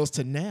parallels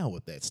to now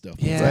with that stuff.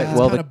 Yeah. Right. It's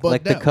Well, kinda bugged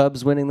like the out.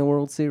 Cubs winning the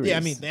World Series. Yeah, I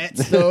mean that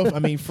stuff. I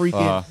mean freaking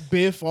Uh-huh.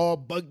 Biff all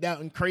bugged out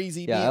and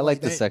crazy. Yeah, being I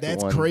like the that, second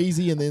that's one.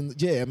 crazy. And then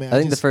I mean, I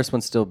think the just, first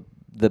one's still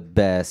the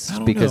best I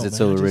don't because know, it's man.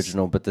 so I just-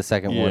 original. But the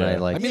second one, I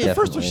like. I mean, the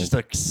first one's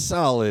definitely. just a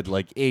solid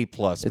like A+ It's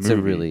movie. a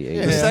really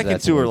A+. The second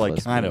That's two an are like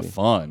A+ kind of movie.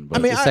 fun. But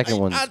I mean, The second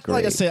one's like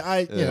I great.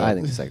 said, you know, I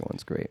think the second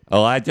one's great.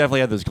 oh, I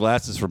definitely had those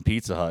glasses from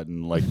Pizza Hut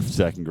in like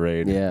second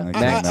grade. Yeah. Like,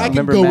 Max- I can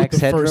Remember go Max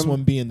with the first Headroom?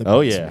 one being the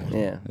Oh, best yeah. one.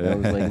 Yeah, that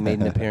was like made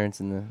an appearance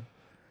in the.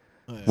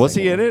 Was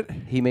he in it?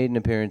 He made an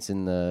appearance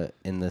in the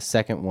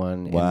second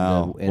one. in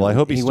Wow. the- Well, I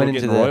hope he's he still went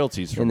getting into the,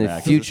 royalties from in the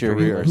Max. future.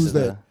 He Who's works Who's as a-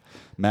 that?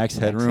 Max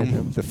Headroom,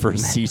 Headroom. the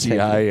first Max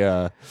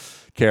CGI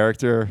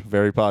character,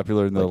 very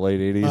popular in the late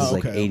 80s. He was Oh,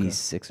 like okay,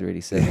 86 or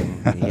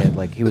 87. He had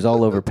like he was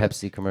all over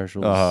Pepsi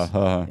commercials.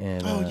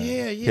 And, Oh yeah, He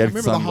yeah. I had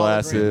remember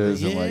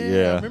sunglasses the hologram. and, like, I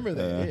yeah. remember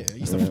that. Yeah, he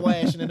used to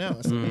flash in and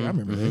out. So, yeah, I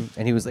remember that.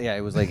 And he was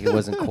it was like it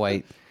wasn't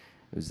quite.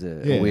 It was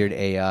a Yeah. weird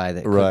AI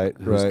that Right,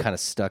 who was right. kind of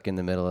stuck in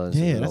the middle of.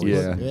 Yeah, that's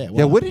Yeah. what- yeah,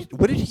 Yeah, wow. what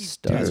did he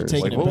Stars do? are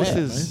taking Like, it what was back,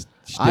 his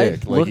I shtick?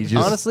 Like, he looked,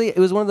 just honestly, it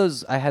was one of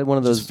those. I had one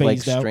of Just those like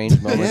phased out.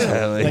 strange moments. Yeah,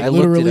 where like I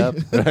looked literally.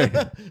 it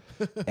up.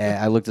 And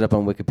I looked it up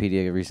on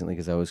Wikipedia recently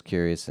because I was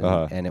curious,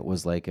 Uh-huh. and it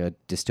was like a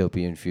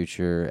dystopian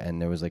future,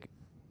 and there was like,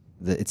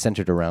 it's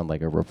centered around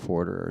like a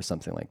reporter or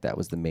something like that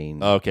was the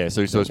main. Okay,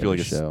 so he's supposed to be like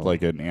Like a show.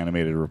 like an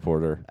animated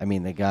reporter. I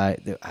mean,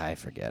 I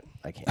forget.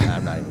 I can't.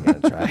 I'm not even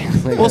gonna try.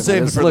 We'll save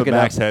it Let's for look the it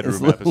up. Max Headroom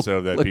Let's look-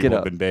 episode that look it people have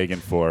up. been begging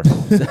for.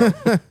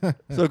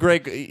 So,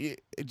 Greg,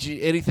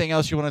 anything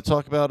else you want to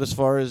talk about as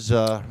far as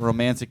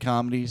romantic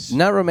comedies?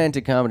 Not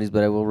romantic comedies,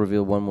 but I will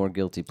reveal one more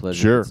guilty pleasure.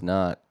 Sure. It's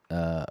not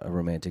a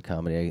romantic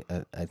comedy.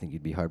 I think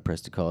you'd be hard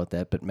pressed to call it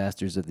that. But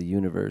Masters of the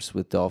Universe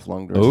with Dolph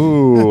Lundgren.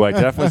 Ooh, I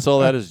definitely saw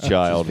that as a Which is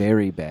child.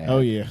 very bad. Oh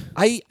yeah,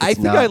 I It's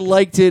think I not-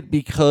 liked it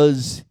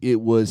because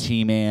it was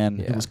He-Man,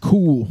 Yeah. it was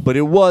cool. but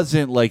it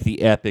wasn't like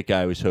the epic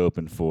I was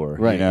hoping for.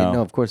 Right. You know?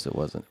 No, of course it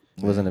wasn't.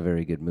 It wasn't a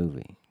very good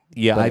movie.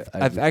 Yeah, But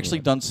I've actually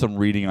yeah. done some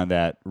reading on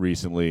that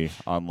recently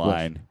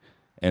online,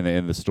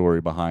 and the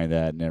story behind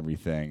that and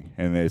everything,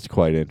 and it's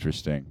quite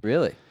interesting.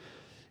 Really?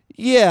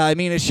 Yeah, I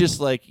mean, it's just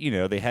like,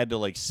 they had to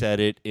like set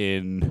it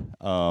in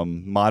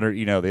modern.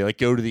 They like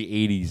go to the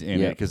 80s in it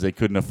Yeah. because they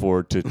couldn't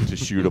afford to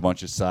shoot a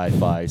bunch of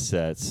sci-fi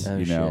sets. Oh,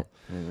 you shit. know,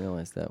 I didn't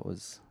realize that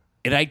was.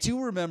 and I do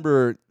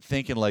remember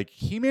thinking like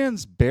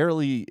He-Man's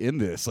barely in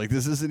this. Like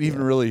this isn't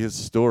even really his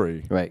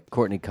story. Right.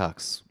 Courtney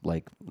Cox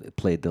like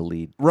played the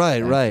lead.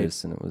 Right, right.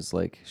 actress, and it was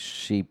like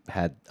she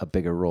had a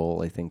bigger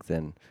role, I think,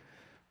 than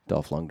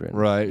Dolph Lundgren.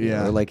 Right, You know,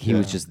 yeah, or like he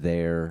was yeah. just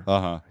there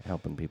Uh-huh.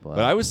 helping people out.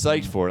 But I was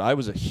psyched for it. I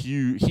was a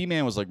huge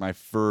He-Man was like my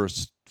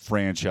first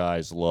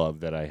franchise love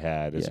that I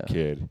had as a Yeah.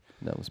 kid.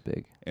 That was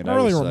big. I And don't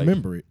really was like,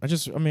 remember it. I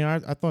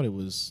thought it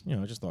was, I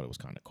just thought it was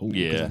kind of cool.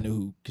 Because Yeah. I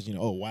knew,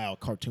 oh wow,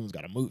 cartoons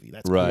got a movie.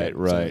 That's Right,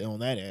 cool. right. So on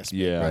that aspect,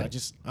 Yeah.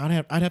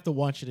 I'd have to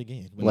watch it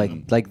again. But,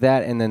 Like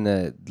that, and then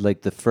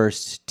the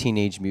first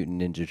Teenage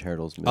Mutant Ninja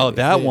Turtles movie. Oh,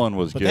 that yeah. one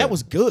was but good. that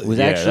was good. was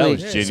Yeah, that actually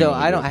was so.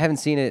 genuinely I good. haven't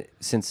seen it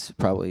since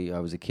probably I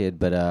was a kid,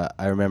 but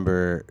I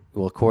remember.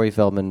 Well, Corey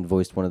Feldman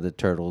voiced one of the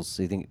turtles.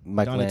 I think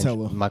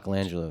Donatello.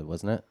 Michelangelo,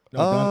 wasn't it?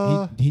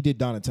 No, he did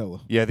Donatello.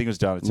 Yeah, I think it was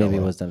Donatello.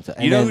 Maybe it was Donatello.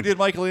 You And know then- who did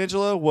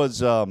Michelangelo?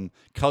 Was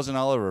Cousin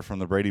Oliver from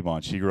the Brady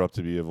Bunch. He grew up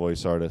to be a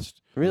voice artist.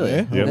 Really?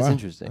 Yeah? Oh, Yeah. that's Wow.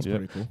 interesting. That's Yeah.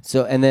 pretty cool.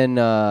 So, and then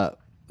a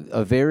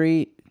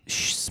very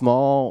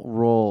small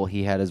role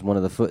he had as one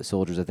of the foot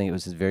soldiers. I think it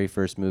was his very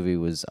first movie.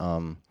 Was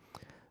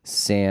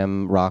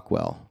Sam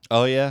Rockwell.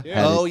 Oh yeah.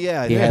 Had Oh it-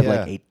 yeah. He yeah, had yeah.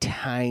 like a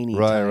tiny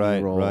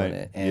right, role right. in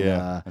it. And,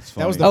 yeah, that's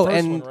funny. that was the oh, first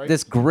and one, right?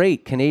 this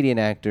great Canadian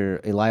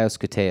actor Elias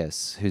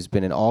Koteas, who's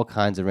been in all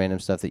kinds of random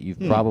stuff that you've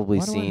probably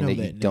Why do I seen know that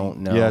that you name? don't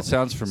know. Yeah, it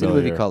sounds He's in a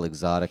movie familiar. called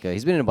Exotica.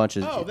 He's been in a bunch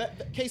of. Oh,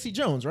 that Casey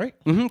Jones, right?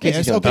 Mhm, Casey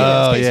Yeah, Jones. okay,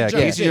 Oh, it's yeah,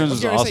 Casey Casey Jones I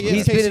was gonna say, awesome. yeah, He's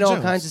it's been Casey in all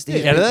Jones. kinds of stuff.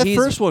 Yeah, that He's-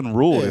 first one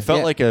ruled. yeah. It felt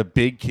Yeah. like a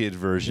big kid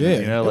version. Yeah,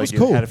 You know, it like was it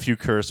cool. had a few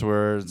curse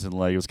words and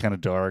like it was kind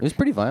of dark. It was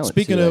pretty violent.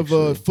 Speaking too, of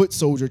actually. foot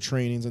soldier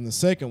trainings, in the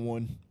second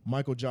one,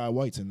 Michael Jai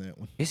White's in that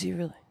one. Is he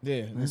really?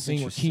 Yeah, the That's scene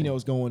where interesting.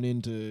 Kino's going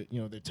into,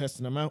 they're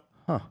testing him out.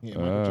 Huh. Yeah,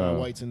 Michael Jai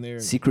White's in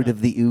there. Secret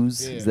of the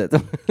Ooze. Yeah. Is that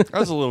the? I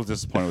was a little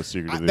disappointed with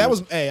Secret of the That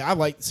Ooze. was, I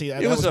like see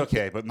that. It was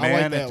okay, but I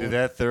like man, that one.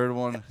 that third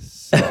one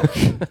sucked.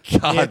 God,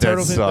 Yeah, that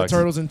Turtles in, the sucked.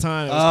 Turtles in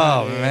Time. it was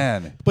Oh kinda,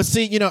 man, But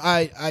see,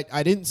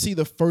 I didn't see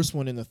the first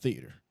one in the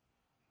theater.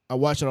 I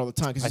watch it all the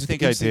time. Cause I it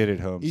think used I to- did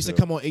at home. It used to too.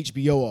 come on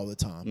HBO all the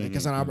time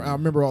because I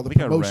remember all the I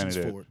think I promotions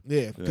rented for it.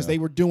 Yeah, because Yeah. they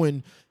were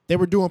doing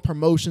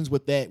promotions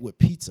with that with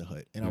Pizza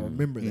Hut, and I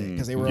remember that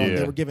because they were Yeah.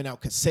 they were giving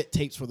out cassette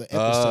tapes for the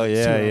episodes. Oh too. yeah,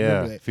 I remember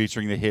yeah, that.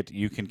 featuring the hit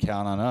 "You Can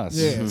Count on Us."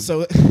 Yeah,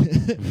 so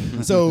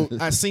so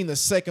I seen the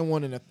second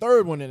one and the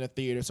third one in the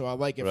theater, so I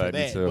like it for Right, me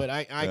that. too. But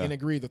I Yeah. can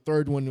agree, the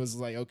third one was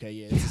like, okay,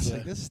 yeah, this is,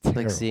 This is like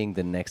terrible. seeing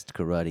the next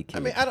Karate Kid. I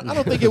mean, I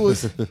don't think it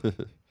was.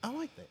 I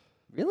like that.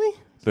 really?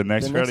 The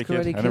next The next Karate Kid.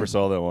 Karate I never Kid?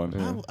 saw that one.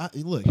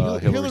 Look, Hillary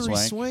Hillary Swank?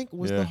 Swank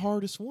was Yeah. the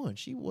hardest one.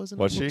 She wasn't.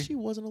 Was a, she?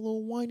 wasn't a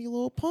little whiny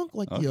little punk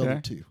like the Okay.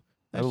 other two.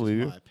 I That's just believe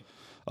my you. opinion.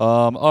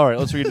 All right,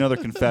 let's read another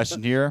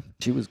confession here.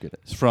 She was good.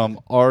 It's from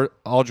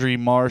Audrey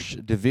Marsh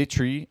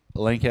DeVitri,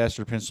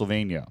 Lancaster,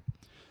 Pennsylvania.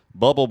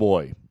 Bubble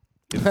Boy.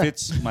 It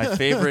fits my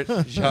favorite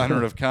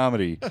genre of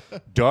comedy.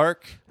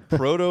 Dark,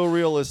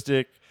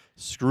 proto-realistic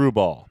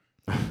screwball.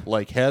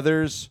 like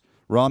Heathers,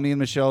 Rami and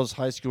Michelle's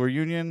high school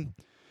reunion,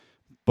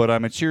 But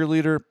I'm a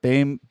Cheerleader,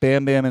 Bam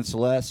Bam, and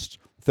Celeste,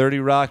 30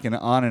 Rock, and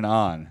on and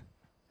on.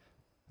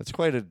 That's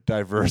quite a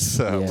diverse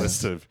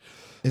list of.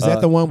 Is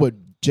that the one with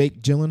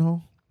Jake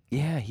Gyllenhaal?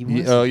 Yeah, he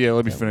was. Oh yeah,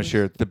 let me finish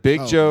here. The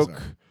big Oh, joke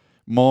sorry.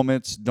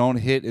 moments don't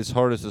hit as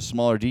hard as the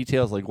smaller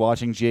details, like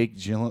watching Jake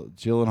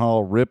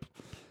Gyllenhaal rip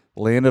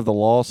 "Land of the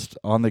Lost"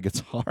 on the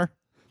guitar.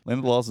 "Land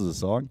of the Lost" is a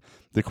song.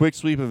 The quick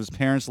sweep of his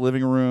parents'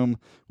 living room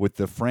with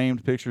the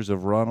framed pictures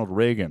of Ronald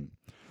Reagan.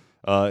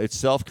 It's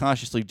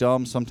self-consciously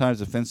dumb, sometimes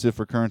offensive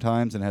for current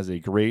times, and has a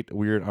great,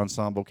 weird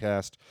ensemble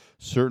cast.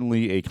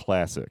 Certainly a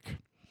classic.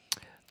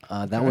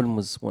 That one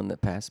was one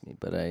that passed me,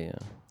 but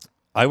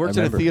I worked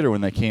I at a remember. theater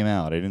when that came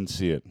out. I didn't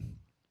see it.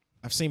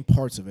 I've seen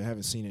parts of it. I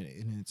haven't seen it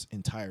in its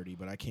entirety,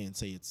 but I can't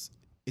say it's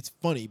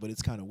funny, but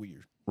it's kind of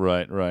weird.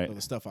 Right. For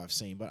the stuff I've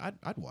seen, but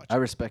I'd watch I it.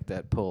 respect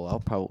that pull. I'll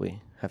probably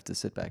have to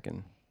sit back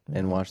and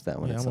watch that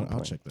one Yeah, at some I'll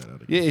point. check that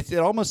out. Again. Yeah, it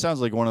almost sounds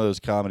like one of those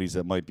comedies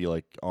that might be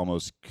like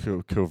almost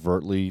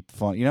covertly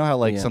fun. You know how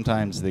like Yeah.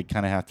 sometimes they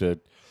kind of have to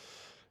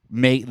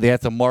they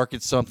have to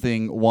market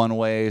something one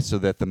way so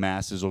that the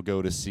masses will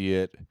go to see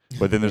it,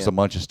 but then there's Yeah. a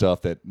bunch of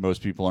stuff that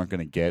most people aren't going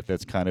to get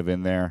that's kind of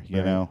in there. You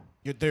Right. know,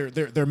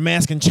 They're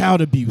masking child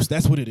abuse.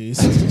 That's what it is.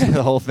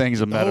 the whole thing's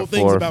a The whole thing's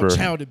metaphor about for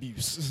child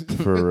abuse.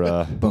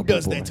 for. Who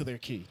does boy. that to their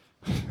kid?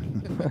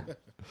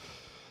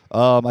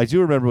 I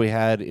do remember we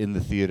had in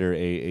the theater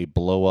a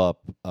blow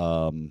up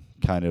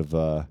kind of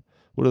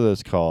what are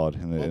those called?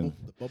 The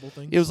bubble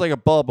thing. It was like a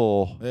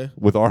bubble Yeah.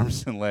 with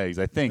arms and legs.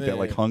 I think that Yeah,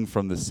 like yeah. hung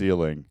from the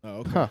ceiling. Oh,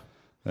 okay. Huh.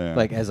 Yeah.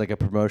 Like as like a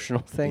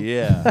promotional thing.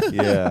 Yeah,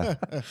 yeah.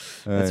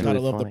 That's Uh, gotta really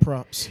love funny. the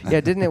props.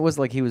 Yeah, didn't it was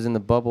like he was in the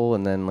bubble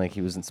and then like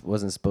he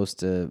wasn't supposed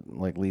to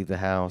like leave the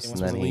house He and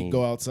wants then to he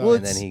go outside. Well,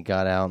 and then he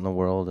got out in the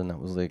world and that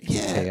was like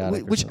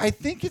chaotic. or which something. I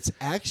think it's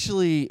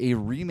actually a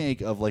remake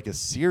of like a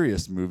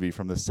serious movie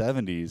from the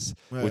 70s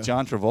Yeah. with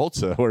John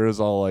Travolta, where it was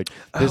all like,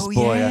 this Oh,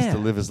 boy has yeah. to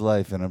live his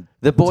life in a.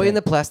 The Boy in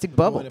the Plastic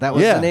Bubble. in the That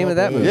was Yeah. the name of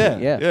that Bubble, movie.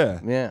 yeah. Yeah.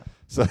 Yeah.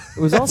 So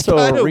It was that's also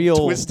kind a of real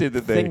twisted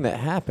that thing that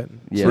happened.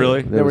 Yeah,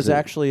 Really? There was a-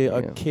 actually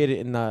a yeah. kid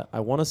in the,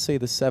 I want to say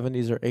the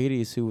 70s or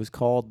 80s who was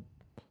called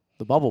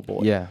the Bubble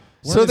Boy. Yeah.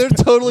 So Weren't they're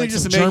his pa- totally like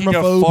just some making a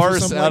germaphobes or farce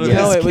something out of like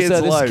No, that? this it was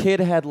kid's this life. kid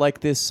had like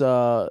this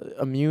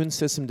immune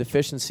system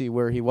deficiency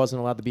where he wasn't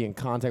allowed to be in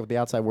contact with the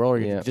outside world, or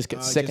he Yeah. could just get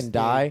Oh, sick just and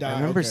die. die. I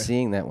remember okay.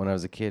 seeing that when I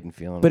was a kid and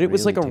feeling But it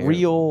was really like a terrible.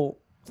 real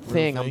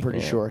thing, I'm thing? pretty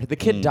Yeah. sure. The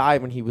kid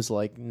died when he was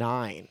like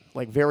 9,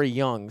 like very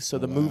young. So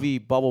the movie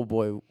Bubble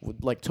Boy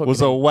like took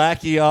Was it a in.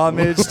 wacky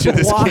homage to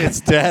this Why?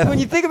 kid's death. When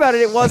you think about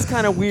it, it was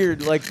kind of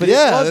weird. Like, but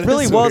Yeah, it that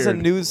really is was weird.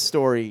 a news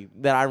story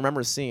that I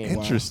remember seeing.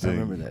 Interesting. I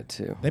remember that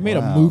too. They made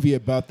Wow. a movie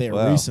about that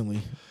Wow.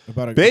 recently.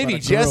 About Baby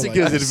about a girl Jessica's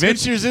like that.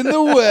 Adventures in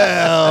the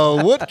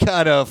Well. What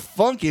kind of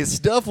funky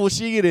stuff will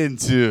she get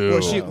into?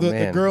 Well, Oh, the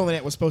man. girl in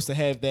that was supposed to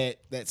have that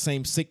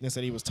same sickness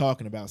that he was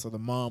talking about. So the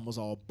mom was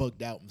all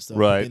bugged out and stuff.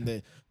 Right. And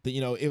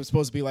it was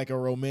supposed to be like a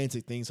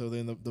romantic thing. So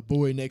then the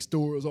boy next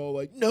door was all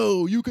like,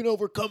 "No, you can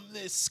overcome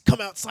this. Come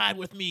outside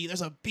with me.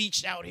 There's a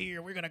beach out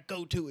here. We're gonna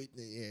go to it."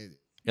 Yeah.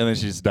 And then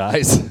she just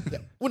dies.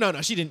 Well,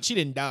 no, she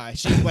didn't die.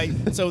 She like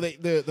so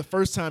the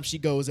first time she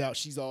goes out,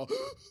 she's all,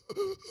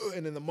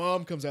 and then the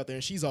mom comes out there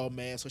and she's all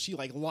mad. So she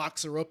like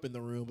locks her up in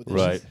the room. But then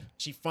Right.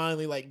 she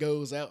finally like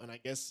goes out, and I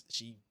guess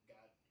she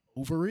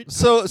got over it.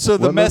 So the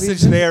What movie message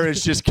is this? there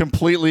is just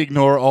completely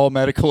ignore all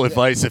medical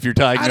advice if you're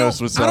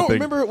diagnosed with I don't something.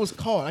 remember what it was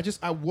called.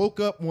 I woke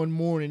up one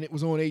morning. It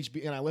was on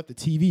HBO, and I left the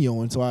TV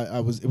on, so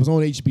it was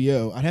on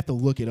HBO. I'd have to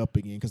look it up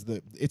again because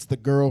it's the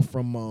girl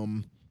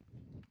from.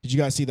 Did you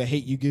guys see The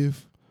Hate You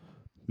Give?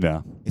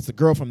 No. It's the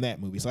girl from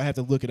that movie, so I have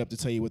to look it up to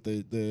tell you what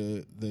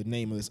the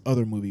name of this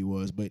other movie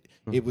was. But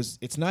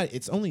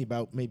it's only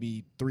about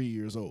maybe 3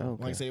 years old.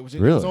 Okay. Like I said, it was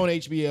Really? on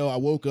HBO. I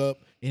woke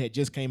up, it had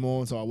just came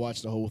on, so I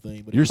watched the whole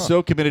thing. But You're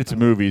so committed to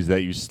movies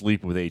that you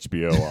sleep with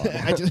HBO on.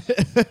 I just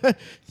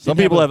Some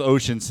people have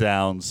ocean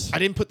sounds. I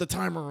didn't put the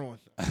timer on.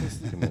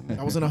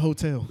 I was in a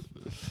hotel.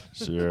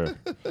 Sure.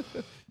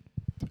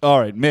 All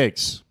right,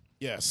 Mix.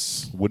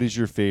 Yes. What is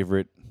your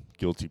favorite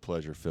guilty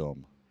pleasure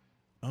film?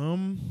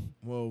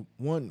 Well,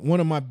 one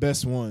of my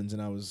best ones,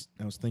 and I was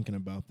thinking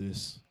about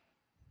this.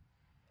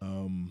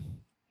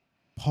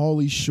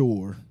 Pauly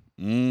Shore,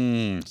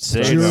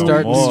 Say Jury- no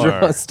Starting more.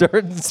 strong.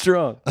 Starting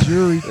strong.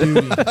 Jury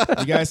Duty.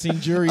 You guys seen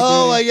Jury Duty?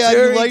 Oh my God,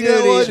 Jury you like that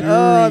Duty. one?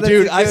 Oh, that's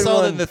Dude, a I good saw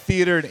it one. in the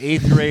theater in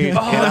 8th grade. Oh,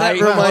 and that I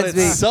reminds it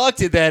me.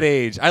 sucked at that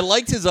age. I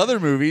liked his other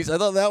movies. I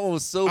thought that one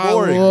was so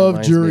boring. I love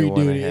Reminds me Jury of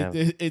one I Duty. have.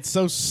 It's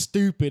so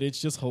stupid. It's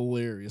just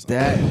hilarious.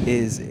 That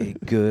is a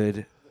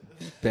good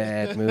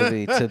bad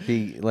movie to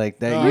be like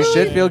that. Oh, You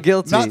should yeah. feel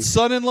guilty. Not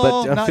Son-in-Law,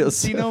 but don't not feel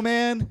Encino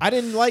Man. I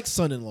didn't like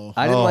Son-in-Law.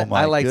 I didn't Oh, like.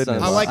 my I liked goodness.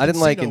 Son-in-Law. I liked I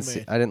didn't like. Encino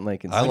Man. I didn't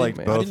like. I liked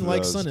Man. both I didn't of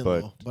like those,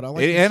 Son-in-Law, but I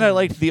liked and I Encino.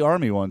 liked the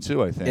Army one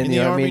too. I think. In the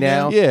Army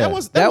Now? Yeah.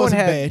 that That one wasn't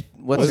had bad.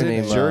 what's Wasn't the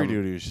it name? Jury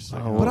Duty? Was just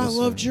like, oh, But I was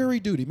love it?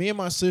 Jury Duty. Me and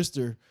my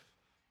sister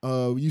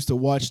used to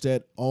watch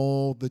that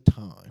all the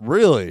time.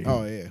 really?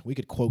 Oh yeah, we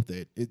could quote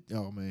that.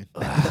 Oh man,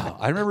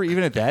 I remember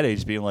even at that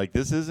age being like,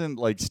 "This isn't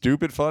like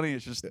stupid funny.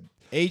 It's just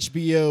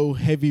HBO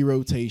heavy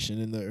rotation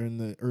in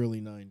the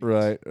early 90s.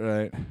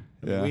 Right.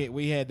 Yeah.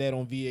 We had that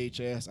on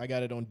VHS. I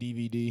got it on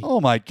DVD. Oh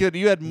my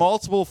goodness! You had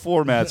multiple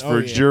formats Oh,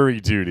 for yeah.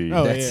 Jury Duty.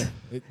 Oh, That's-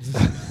 yeah.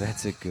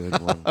 That's a good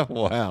one.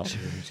 Wow.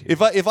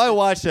 If I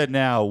watch that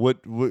now,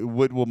 what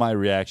will my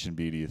reaction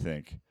be? Do you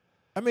think?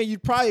 I mean,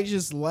 you'd probably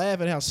just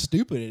laugh at how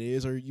stupid it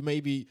is, or you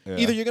maybe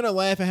either you're gonna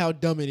laugh at how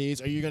dumb it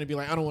is, or you're gonna be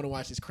like, I don't want to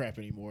watch this crap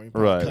anymore. And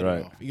probably cut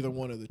it off. Either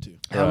one of the two.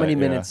 How many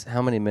Right, yeah. minutes?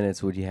 How many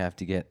minutes would you have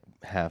to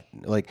have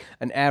like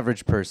an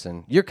average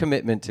person? Your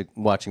commitment to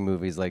watching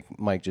movies, like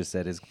Mike just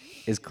said,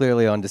 is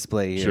clearly on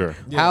display here.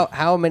 Sure.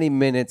 How many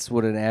minutes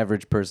would an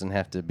average person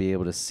have to be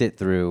able to sit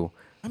through?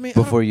 I mean,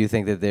 Before you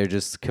think that they're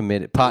just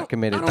committed to I watch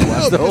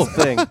don't the know, whole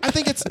because thing. I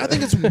think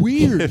it's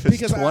weird It's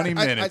because 20 I-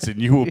 minutes, and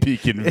you will be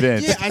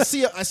convinced. Yeah,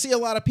 I see a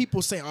lot of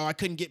people saying, "Oh, I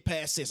couldn't get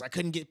past this. I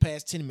couldn't get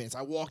past 10 minutes.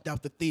 I walked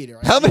out the theater."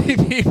 How many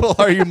people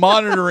are you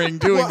monitoring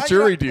doing Well,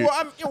 jury duty?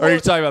 well, Or are you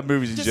talking about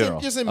movies in just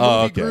general? just in movie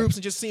Oh, okay. groups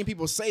and just seeing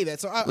people say that.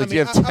 So I Like, mean, do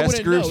you have I test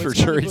wouldn't groups know. for It's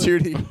kind jury of a-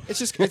 duty?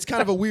 It's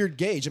kind of a weird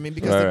gauge. I mean,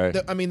 because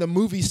Right. the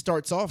movie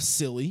starts off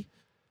silly,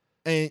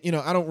 and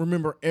I don't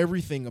remember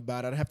everything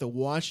about it. I'd have to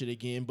watch it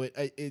again, but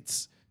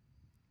it's.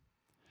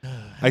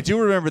 I do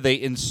remember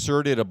they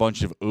inserted a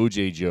bunch of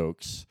OJ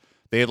jokes.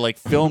 They had like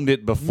filmed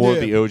it before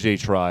Yeah. the OJ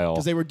trial.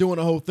 Because they were doing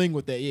a whole thing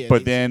with that, yeah.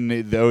 But then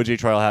the OJ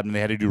trial happened. They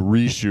had to do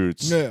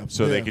reshoots, Yeah,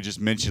 so they yeah. could just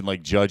mention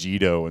like Judge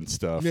Ito and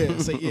stuff. Yeah,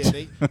 so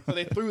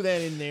they threw that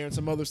in there and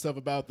some other stuff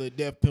about the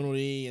death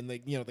penalty and the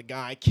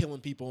guy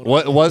killing people. And all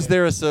What that. was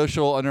there a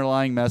social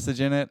underlying message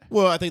in it?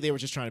 Well, I think they were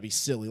just trying to be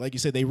silly. Like you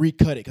said, they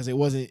recut it because it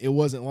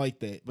wasn't like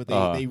that. But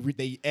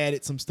they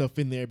added some stuff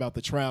in there about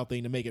the trial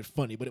thing to make it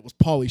funny. But it was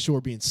Pauly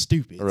Shore being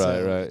stupid.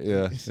 so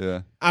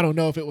yeah. I don't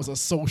know if it was a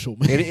social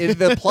message.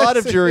 The plot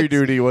of Jury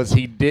Duty was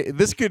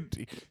this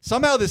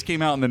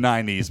came out in the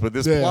 90s, but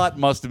this Yeah. plot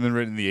must have been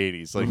written in the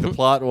 80s. Like the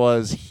plot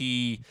was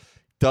he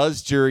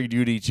does jury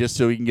duty just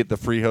so he can get the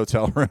free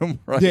hotel room,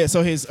 right? Yeah.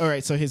 So his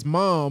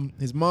mom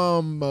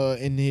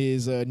and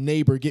his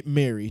neighbor get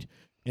married,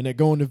 and they're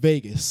going to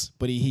Vegas.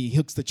 But he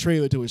hooks the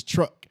trailer to his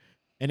truck,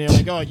 and they're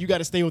like, "Oh, you got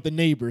to stay with the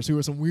neighbors, who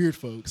are some weird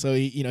folks." So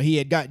he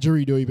had got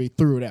jury duty, but he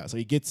threw it out. So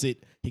he gets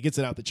it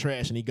out the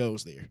trash, and he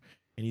goes there,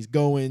 and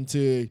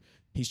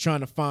he's trying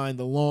to find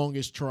the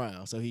longest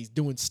trial. So he's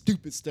doing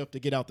stupid stuff to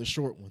get out the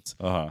short ones.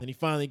 Uh-huh. And he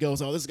finally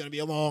goes, "Oh, this is gonna be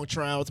a long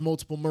trial. It's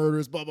multiple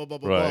murders, blah blah blah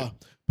blah Right. blah."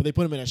 But they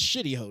put him in a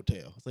shitty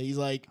hotel. So he's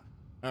like,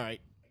 "All right,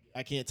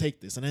 I can't take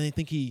this." And I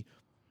think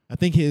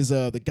his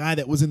the guy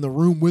that was in the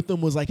room with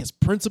him was like his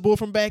principal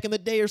from back in the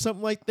day or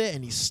something like that,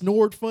 and he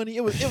snored funny.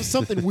 It was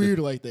something weird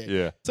like that.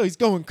 Yeah. So he's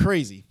going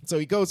crazy. So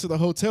he goes to the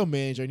hotel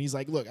manager and he's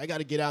like, "Look, I got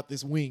to get out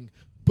this wing.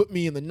 Put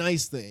me in the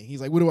nice thing."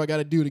 He's like, "What do I got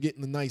to do to get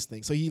in the nice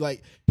thing?" So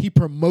he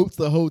promotes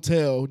the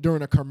hotel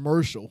during a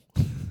commercial.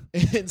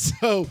 And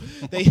so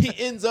he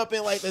ends up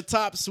in like the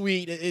top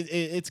suite.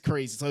 It's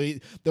crazy. So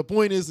the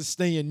point is to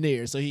stay in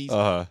there. So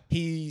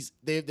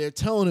they're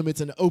telling him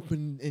it's an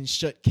open and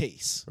shut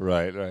case.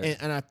 Right.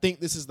 And I think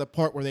this is the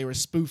part where they were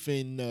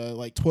spoofing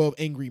like 12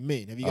 Angry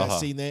Men. Have you guys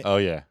seen that? Oh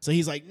yeah. So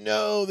he's like,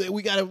 "No,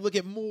 we got to look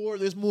at more.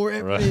 There's more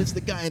evidence."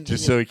 The guy,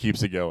 Just so he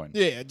keeps it going.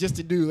 yeah, just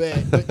to do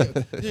that. But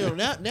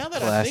now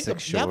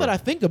that I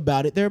think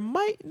about it, there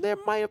might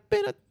have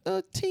been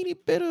a teeny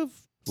bit of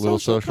Little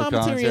social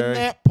commentary commentary? in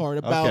that part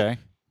about Okay.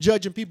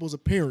 judging people's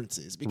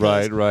appearances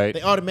because Right.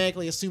 they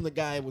automatically assume the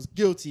guy was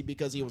guilty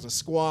because he was a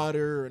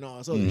squatter and all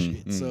this other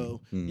Mm-hmm, shit. So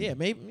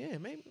maybe. I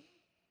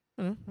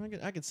don't know,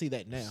 I can see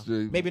that now.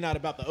 Maybe not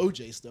about the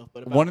OJ stuff,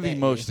 but about One of the that,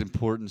 most yeah.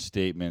 important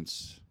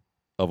statements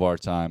of our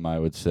time, I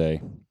would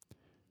say,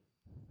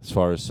 as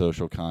far as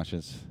social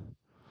conscience,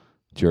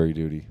 jury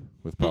duty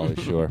with Pauly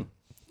Shore.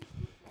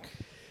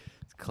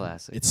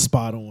 Classic. It's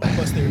spot on.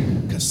 Plus, they're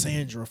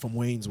Cassandra from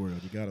Wayne's World.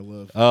 You gotta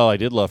love. Oh, I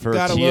did love her.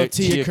 Gotta love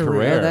Tia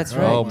Carrere. Oh, that's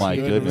right. Oh my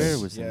Tia goodness. Carrere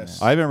was in Yes.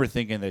 that. I remember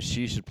thinking that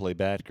she should play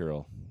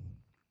Batgirl.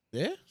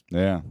 Yeah,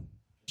 Yeah.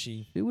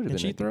 she She would have can been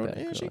she a good throw. Batgirl,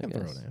 Yeah, she I can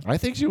throw guess. down. I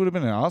think she would have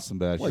been an awesome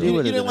Batgirl. Well, You,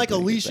 would've you been didn't a like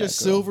pretty good Alicia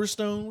Batgirl.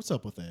 Silverstone? What's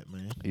up with that,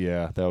 man?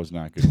 Yeah, that was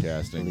not good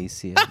casting.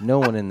 Alicia. No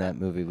one in that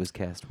movie was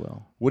cast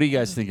well. What do you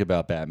guys think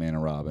about Batman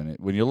and Robin?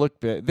 When you look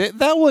back,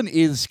 that one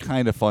is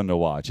kind of fun to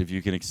watch if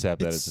you can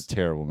accept that it's a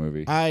terrible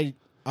movie.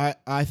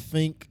 I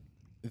think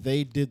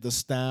they did the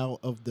style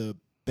of the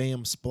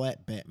Bam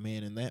Splat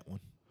Batman in that one.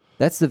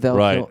 That's the Val.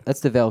 Right. That's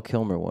the Val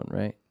Kilmer one,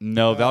 right?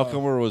 No, Val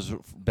Kilmer was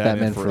Batman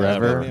Batman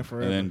Forever. Batman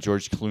Forever. And then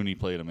George Clooney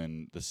played him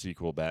in the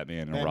sequel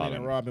Batman and Batman Robin.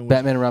 and Robin. Was,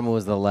 Batman and Robin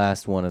was the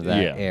last one of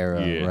that Yeah,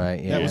 era, yeah.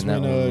 right? Yeah, That was and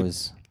that when, one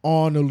was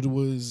Arnold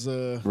was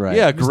right.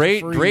 Yeah, Mr.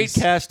 great Freeze.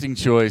 casting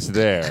choice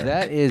there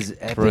That is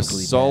epically for a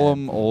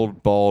solemn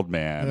old bald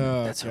man.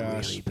 oh, That's gosh. a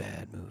really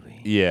bad movie.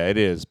 Yeah, it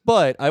is.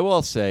 But I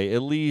will say,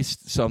 at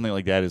least something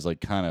like that is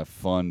like kind of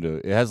fun to.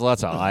 It has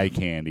lots of eye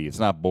candy. It's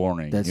not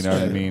boring. That's you know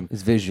what I true. mean?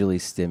 It's visually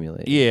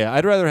stimulating. Yeah,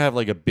 I'd rather have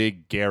like a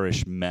big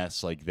garish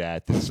mess like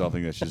that than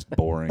something that's just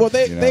boring. Well,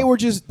 they you know?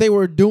 they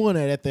were doing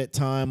it at that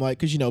time, like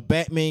because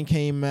Batman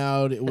came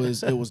out. It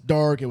was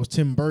dark. It was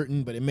Tim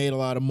Burton, but it made a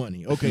lot of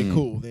money. Okay,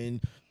 cool. Then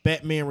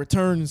Batman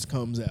Returns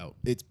comes out.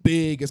 It's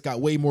big. It's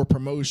got way more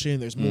promotion.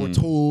 There's more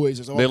toys.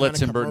 There's all They kind let of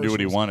Tim Burton do what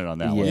he commercials. wanted on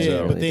that one. Yeah, Yeah,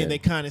 So but they then did. they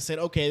kind of said,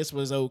 okay, this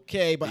was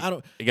okay, but I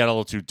don't. it got a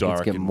little too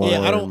dark. get And more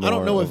Yeah, I and don't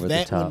know more if over the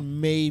that top. one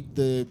made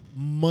the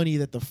money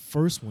that the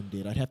first one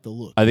did. I'd have to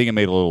look. I think it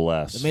made a little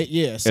less.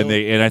 Yeah, so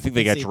and I think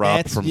they got see, dropped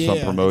that's- from yeah, some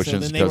so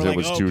promotions then they because were it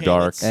was like, too okay,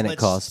 dark. And it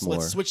costs more.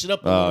 Let's switch it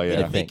up a Oh, little bit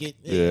yeah. and make it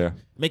Yeah.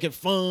 make it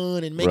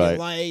fun and make Right. it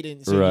light,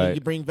 and so Right.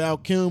 you bring Val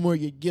Kilmer,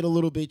 you get a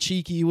little bit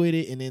cheeky with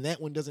it, and then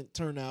that one doesn't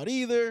turn out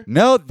either.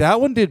 No, that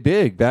one did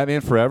big.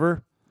 Batman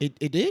Forever.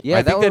 It did. Yeah,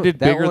 I think that one- did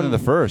bigger one- than the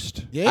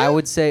first. Yeah, I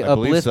would say I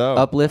believe so.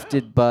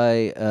 uplifted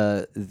by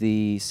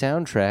the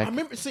soundtrack I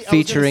remember- see, I was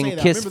gonna featuring say that.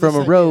 I "Kiss remember from a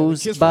this, yeah,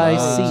 Rose" Kiss from by a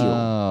Rose. Seal.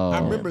 I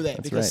remember that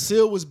That's because right.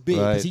 Seal was big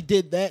because Right. he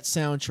did that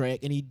soundtrack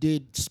and he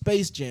did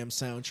Space Jam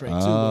soundtrack too.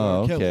 with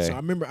Oh, R. Kelly. okay. So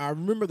I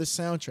remember the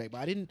soundtrack, but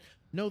I didn't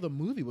know the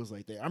movie was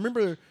like that. I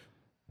remember.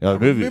 Yeah, the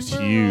movie was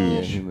remember,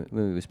 Yeah, huge. the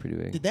movie was pretty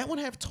big. Did that one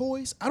have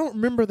toys? I don't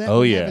remember that Oh,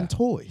 one yeah. having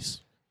toys.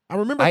 I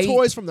remember I-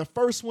 toys from the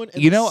first one.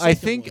 And You the know, I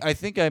second one.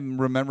 think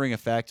I'm remembering a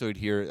factoid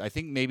here. I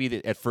think maybe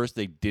that at first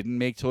they didn't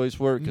make toys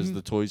for it because Mm-hmm.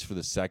 the toys for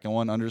the second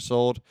one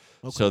undersold.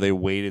 So they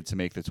waited to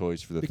make the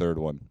toys for the third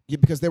one. Yeah,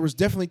 because there was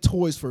definitely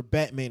toys for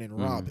Batman Mm. and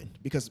Robin.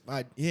 Because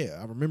I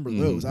remember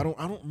those. I don't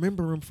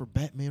remember them for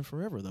Batman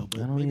Forever though. But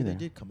I don't maybe either. they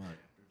did come out.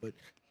 But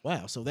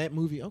wow, so that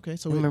movie. Okay,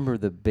 so I remember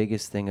the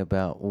biggest thing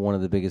about one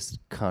of the biggest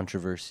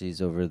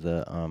controversies over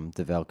the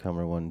Val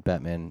Kilmer one,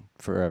 Batman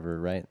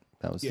Forever, right?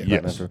 That was Yeah.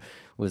 Batman Yes. Forever,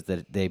 was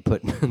that they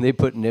put they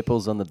put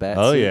nipples on the bat.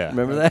 Oh, suit. yeah.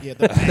 Remember that? Yeah,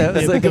 the bat that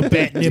was like nip- a the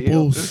bat big deal.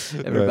 nipples.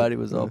 Everybody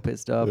was all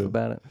pissed off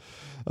about it.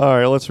 All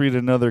right, let's read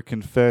another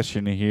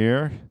confession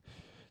here.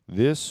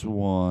 This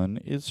one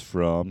is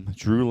from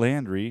Drew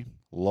Landry,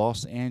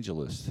 Los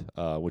Angeles,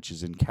 which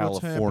is in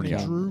California. What's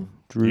happening, Drew?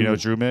 Drew, You know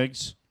Drew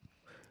Miggs?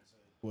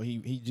 Well, he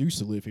used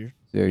to live here,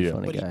 very Yeah.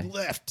 funny but guy. he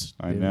left.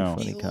 I Very know.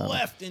 funny He comic.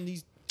 left, and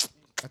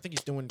I think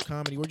he's doing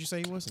comedy. Where'd you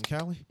say he was in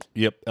Cali?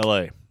 Yep,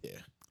 L.A., Yeah.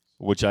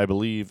 which I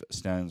believe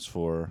stands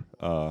for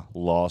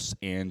Los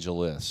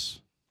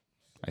Angeles,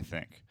 I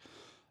think.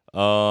 He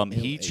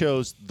LA.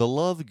 chose The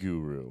Love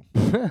Guru.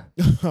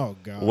 Oh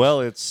God.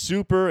 Well, it's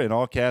super, in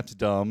all caps,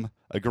 dumb,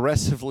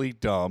 aggressively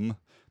dumb,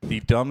 the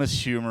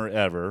dumbest humor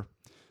ever,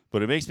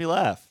 but it makes me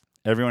laugh.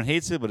 Everyone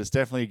hates it, but it's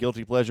definitely a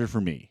guilty pleasure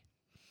for me.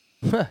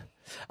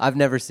 I've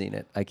never seen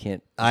it. I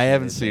can't. I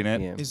haven't seen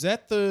it. Yeah. Is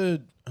that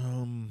the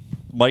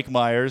Mike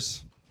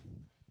Myers.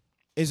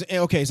 Is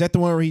that the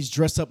one where he's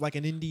dressed up like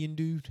an Indian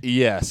dude?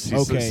 Yes,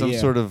 he's Okay, some yeah.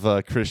 sort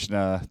of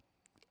Krishna.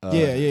 Yeah,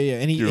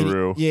 and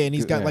Guru. and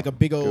he's got Yeah. like a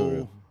big old,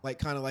 Guru. like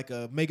kind of like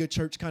a mega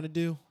church kind of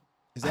deal.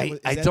 Is I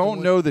that the don't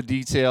one? know the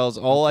details.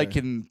 All I Okay.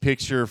 can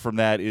picture from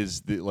that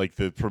is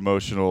the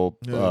promotional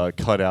Yeah.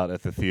 cutout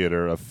at the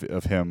theater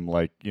of him,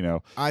 like, you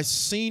know. I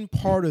seen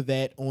part of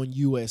that on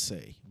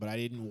USA, but I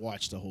didn't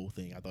watch the whole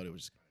thing. I thought it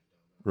was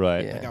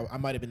Right. Yeah. like I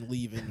might have been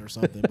leaving or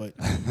something, but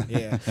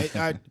yeah,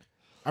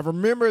 I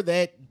remember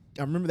that.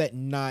 I remember that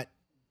not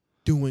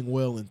doing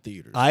well in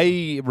theaters.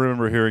 I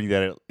remember hearing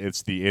that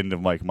it's the end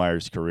of Mike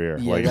Myers' career.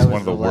 Yeah, like that it's was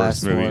one of the the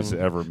worst last movies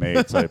one. ever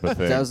made, type of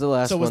thing. That was the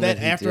last so was one that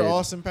he after did.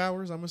 Austin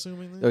Powers? I'm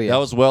assuming. Then? Oh yeah. That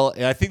was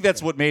I think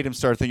that's what made him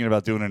start thinking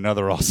about doing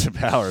another Austin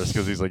Powers,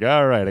 because he's like,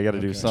 all right, I got to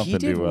do something. He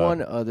did to,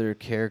 one other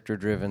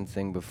character-driven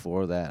thing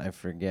before that. I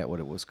forget what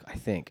it was. I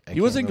think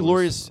He was can't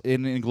remember.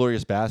 in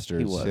Inglorious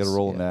Bastards. He had a was,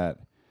 role in yeah. that.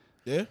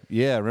 Yeah,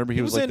 Yeah, remember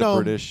he was was like in, the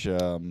British.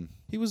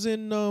 he was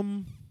in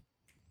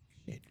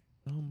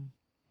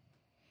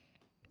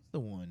the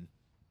one.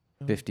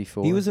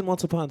 54. He was in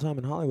Once Upon a Time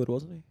in Hollywood,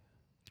 wasn't he?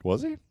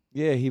 Was he?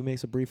 Yeah, he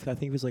makes a brief. I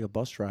think he was like a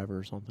bus driver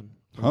or something.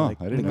 Huh,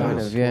 Like, I didn't the know guy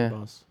this. on the Yeah.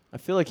 bus. I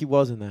feel like he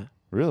was in that.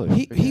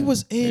 Really? He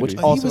was in. Which he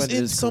also was ended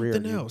in his career,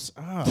 something dude. else.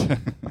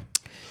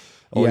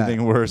 Only Yeah.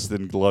 thing worse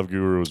than Glove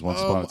Guru was Once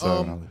Upon a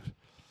Time.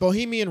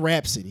 Bohemian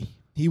Rhapsody.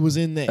 He was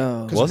in that.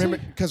 Oh. Was he?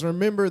 Because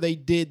remember they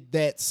did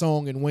that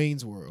song in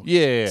Wayne's World.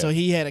 Yeah. So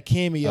he had a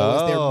cameo Oh,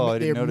 as I their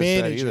didn't notice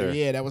that manager. either.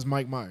 Yeah, that was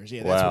Mike Myers.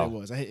 Yeah, that's Wow. what it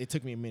was. It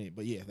took me a minute,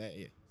 but yeah, that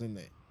was in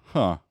that.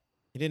 Huh.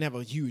 He didn't have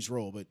a huge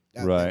role, but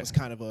that Right. was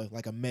kind of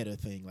like a meta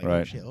thing. Like,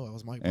 Right. oh shit, that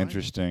was Mike Myers.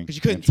 Interesting. Because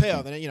you couldn't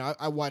tell. Then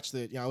I watched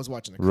I was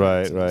watching the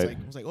Right, credits, and right.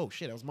 I was like, oh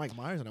shit, that was Mike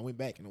Myers, and I went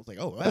back and I was like,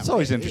 oh, wow, That's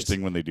always yeah, it is.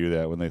 interesting when they do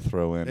that, when they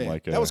throw in Yeah,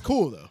 like a. that was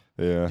cool though.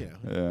 Yeah. Yeah.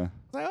 Yeah. I was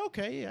like,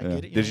 okay, yeah, I Yeah.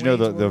 get it. Did you know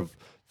Wayne's the World.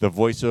 the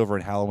voiceover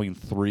in Halloween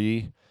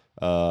 3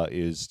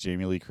 is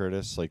Jamie Lee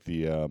Curtis, like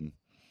the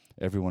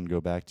everyone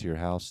go back to your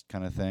house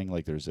kind of thing?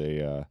 Like there's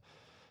a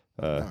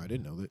No, I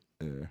didn't know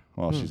that.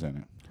 well, she's in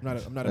it.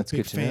 I'm not That's a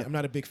big good to fan. know. I'm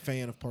not a big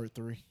fan of part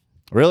 3.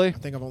 Really? I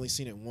think I've only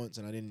seen it once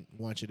and I didn't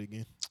watch it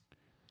again.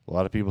 A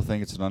lot of people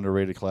think it's an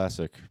underrated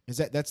classic. Is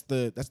that's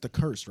the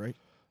curse, right?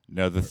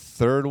 No, the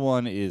third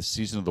one is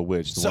Season of the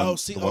Witch. The one,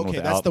 the one okay,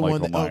 without that's the one.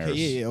 Michael That, Myers.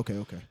 okay, yeah,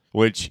 okay.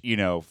 Which, you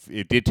know,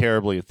 it did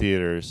terribly at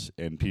theaters,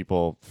 and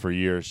people for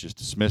years just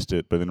dismissed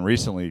it. But then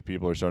recently,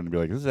 people are starting to be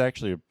like, this is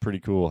actually a pretty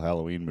cool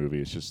Halloween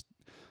movie. It's just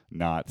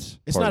not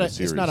It's part not of the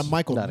series. It's not a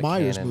Michael Not a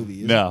Myers canon.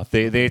 movie. Is No,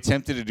 they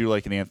attempted to do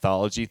like an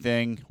anthology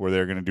thing where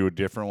they're going to do a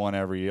different one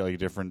every year, like a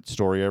different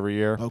story every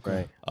year. it?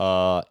 Okay.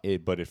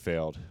 But it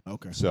failed.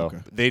 Okay. So okay.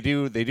 they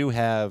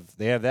have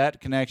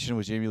that connection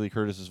with Jamie Lee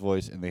Curtis's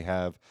voice, and they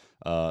have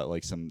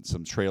like some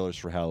trailers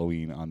for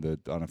Halloween on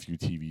a few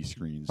TV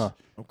screens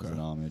Okay. as an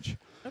homage.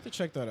 I have to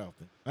check that out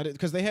then.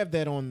 Because they have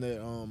that on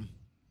the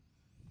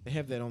they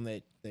have that on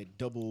that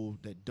double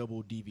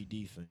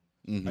DVD thing.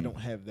 Mhm. I don't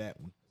have that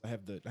one. I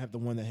have the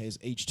one that has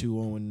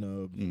H2O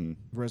and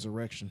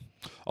Resurrection.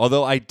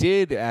 Although I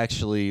did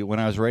actually, when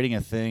I was writing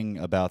a thing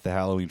about the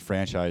Halloween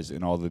franchise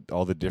and all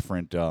the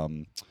different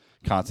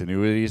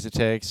continuities it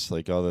takes,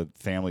 like all the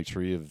family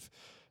tree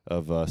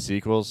of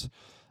sequels,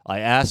 I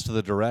asked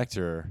the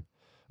director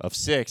of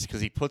 6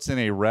 because he puts in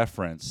a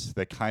reference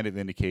that kind of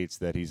indicates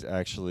that he's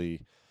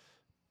actually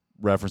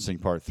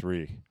referencing part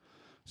 3.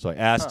 So I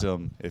asked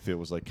him if it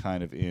was like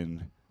kind of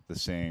in the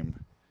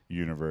same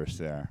universe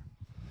there.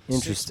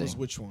 Interesting. 6 was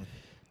which one?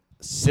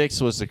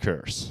 6 was the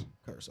curse.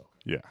 Curse.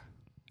 Okay.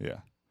 Yeah.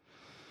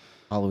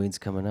 Halloween's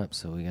coming up,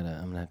 so I'm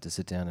gonna have to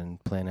sit down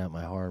and plan out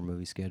my horror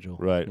movie schedule.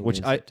 Right. Movie Which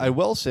in I September.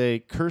 will say,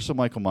 Curse of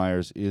Michael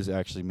Myers is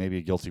actually maybe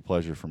a guilty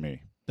pleasure for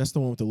me. That's the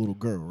one with the little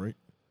girl, right?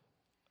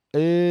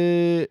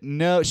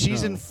 No,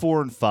 she's No. in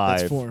 4 and 5.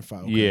 That's 4 and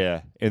 5. Okay.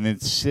 Yeah, and then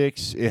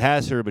 6, it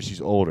has her, but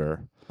she's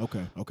older.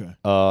 Okay. Okay.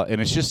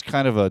 And it's just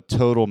kind of a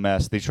total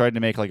mess. They tried to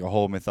make like a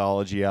whole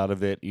mythology out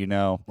of it,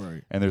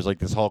 Right. And there's like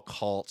this whole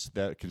cult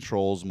that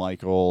controls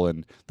Michael,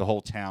 and the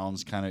whole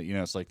town's kind of,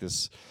 it's like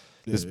this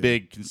Yeah.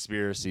 big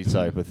conspiracy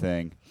type of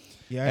thing.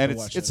 Yeah. I And have to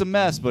watch it's that. a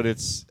mess, but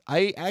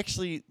I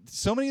actually,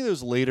 so many of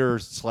those later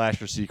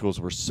slasher sequels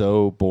were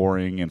so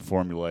boring and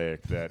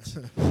formulaic that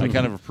I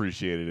kind of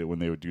appreciated it when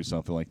they would do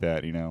something like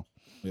that.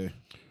 Yeah.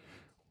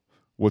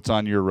 What's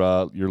on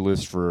your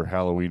list for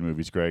Halloween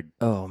movies, Greg?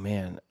 Oh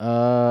man.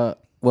 Well,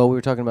 we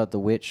were talking about The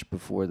Witch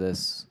before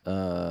this,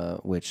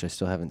 which I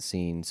still haven't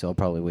seen, so I'll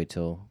probably wait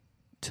till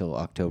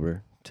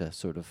October to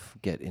sort of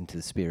get into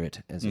the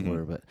spirit, as it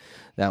were. But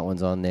that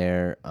one's on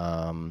there.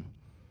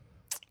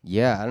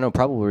 Yeah, I don't know.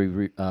 Probably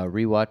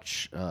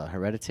rewatch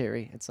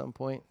Hereditary at some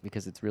point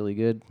because it's really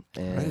good.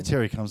 And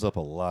Hereditary comes up a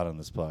lot on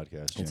this podcast.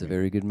 it's a Jimmy.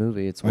 very good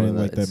movie. It's I one didn't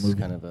of like the, that it's movie.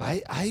 kind of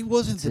a, I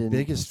wasn't It's the an-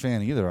 biggest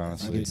fan either,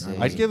 honestly. It's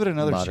I'd give it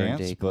another modern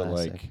chance, day but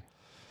classic.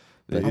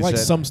 like, I is like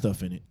that- some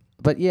stuff in it.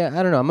 But yeah,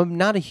 I don't know. I'm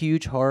not a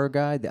huge horror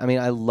guy. I mean,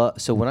 I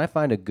love. So when I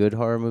find a good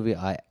horror movie,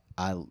 I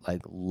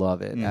like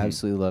love it,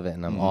 absolutely love it,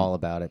 and I'm all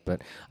about it.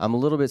 But I'm a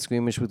little bit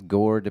squeamish with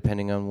gore,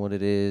 depending on what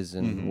it is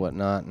and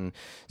whatnot. And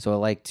so I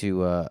like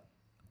to.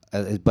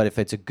 But if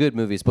it's a good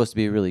movie, it's supposed to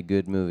be a really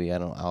good movie.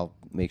 I'll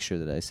make sure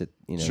that I sit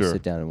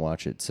down and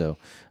watch it. So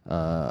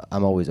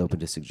I'm always open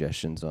to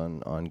suggestions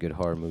on good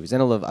horror movies,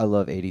 and I love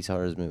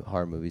 80s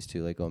horror movies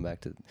too, like going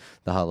back to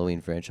the Halloween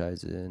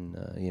franchise and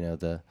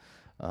the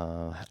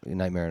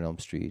Nightmare on Elm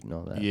Street and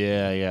all that.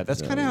 Yeah. That's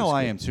So kind of it how was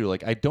I good. am too.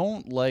 Like, I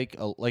don't like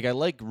I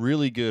like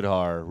really good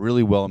horror,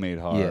 really well made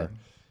horror.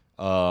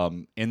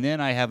 And then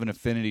I have an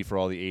affinity for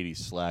all the 80s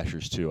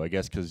slashers too. I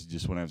guess because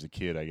just when I was a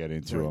kid, I got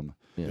into them.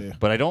 Yeah.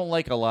 But I don't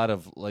like a lot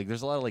of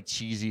there's a lot of like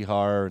cheesy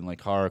horror and like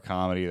horror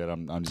comedy that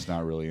I'm just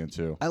not really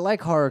into. I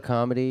like horror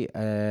comedy.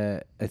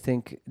 I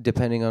think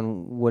depending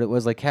on what it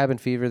was, like Cabin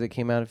Fever that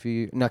came out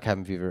not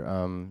Cabin Fever.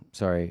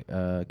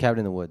 Cabin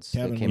in the Woods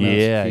Cabin that in came the out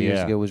Woods. a few years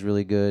Yeah. ago was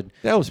really good.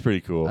 That was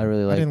pretty cool. I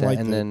really liked didn't that. like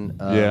And that.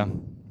 then Yeah.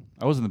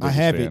 I wasn't the I biggest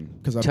have fan.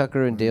 it because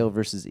Tucker and Dale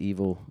versus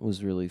Evil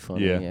was really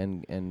funny Yeah.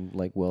 and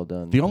like well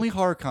done. The only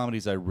horror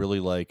comedies I really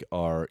like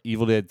are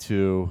Evil Dead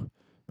 2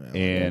 that's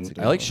and a good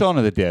I like one. Shaun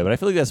of the Dead, but I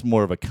feel like that's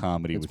more of a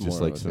comedy It's with just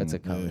more like of a- some that's a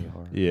comedy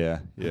horror. Yeah.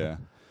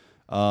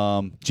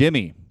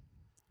 Jimmy.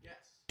 Yes.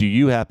 Do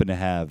you happen to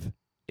have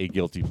a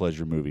guilty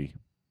pleasure movie?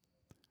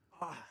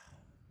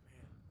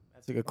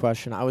 That's a good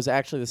question. I was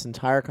actually this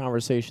entire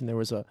conversation. There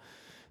was a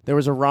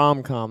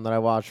rom-com that I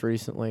watched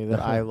recently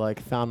that I like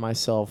found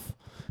myself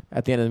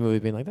at the end of the movie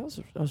being like, that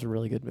was a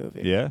really good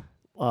movie. Yeah.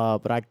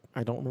 But I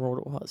don't remember what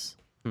it was.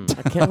 I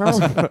can't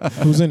remember.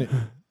 who's in it?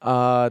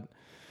 I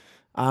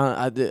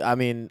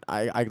mean,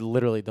 I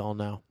literally don't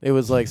know. It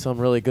was like some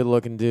really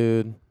good-looking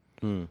dude,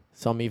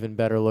 some even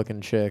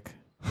better-looking chick.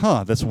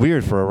 Huh, that's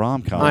weird for a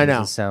rom-com. I know.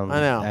 Doesn't sound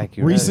I know.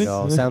 accurate Recent? at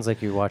all. Sounds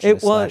like you're watching.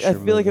 It a was. I slasher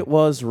feel like movie. it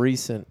was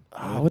recent.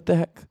 What the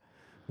heck?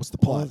 What's the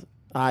plot?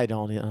 I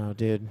don't know,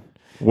 dude.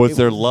 Was It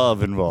there was-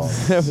 love involved?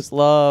 There was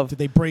love. Did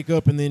they break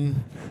up and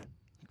then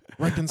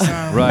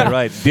reconcile?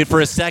 right.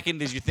 For a second,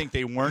 did you think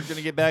they weren't going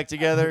to get back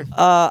together?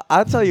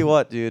 I'll tell you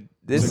what, dude.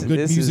 Was This it good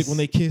this music is when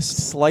they kissed?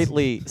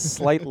 slightly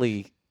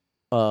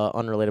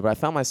unrelated, but I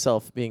found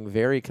myself being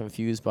very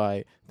confused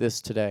by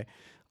this today.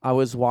 I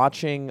was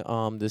watching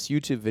this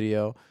YouTube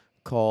video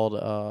called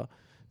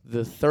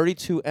 "The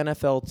 32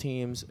 NFL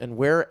Teams and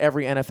Where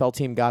Every NFL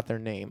Team Got Their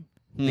Name,"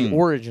 the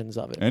origins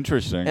of it.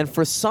 Interesting. And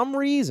for some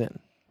reason,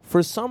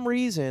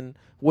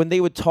 when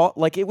they would talk,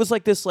 like it was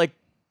like this, like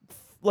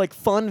like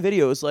fun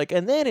videos, like,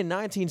 and then in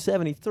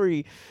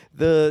 1973,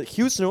 the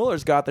Houston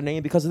Oilers got their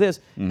name because of this.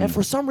 And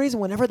for some reason,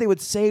 whenever they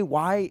would say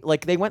why,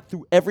 like they went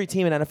through every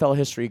team in NFL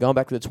history going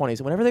back to the 20s,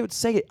 and whenever they would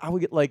say it, I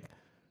would get like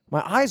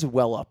my eyes would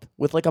well up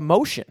with like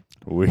emotion.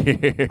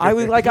 Weird. I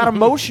was like got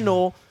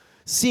emotional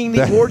seeing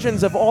the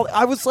origins of all.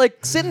 I was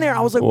like sitting there. I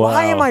was like,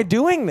 why am I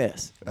doing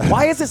this?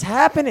 Why is this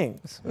happening?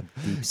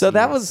 So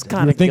that was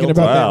kind You're of thinking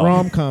about Wow. that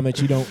rom-com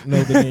that you don't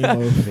know the name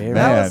of. That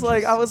Man. was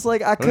like I was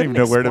like I I don't couldn't even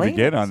know where to explain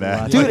begin it. on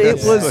that. Dude,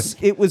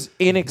 Like, it was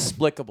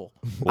inexplicable.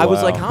 I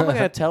was like, Wow. how am I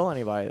going to tell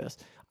anybody this?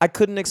 I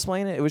couldn't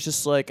explain it. It was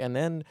just like, and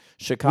then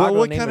Chicago.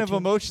 what named kind their of team-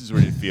 emotions were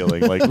you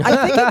feeling? Like,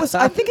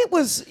 I think it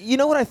was. You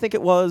know what I think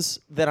it was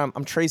that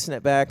I'm tracing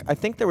it back. I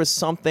think there was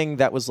something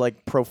that was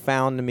like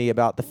profound to me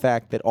about the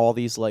fact that all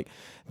these like,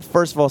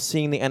 first of all,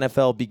 seeing the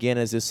NFL begin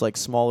as this like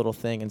small little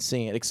thing and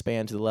seeing it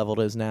expand to the level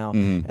it is now,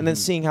 and then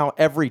seeing how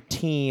every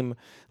team,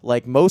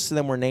 like most of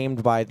them were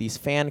named by these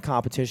fan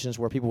competitions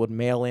where people would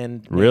mail in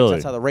names. Really?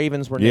 That's how the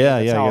Ravens were named. Yeah,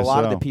 That's yeah, I how a guess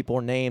lot of so. the people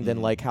were named,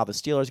 and like how the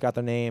Steelers got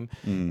their name.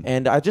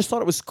 And I just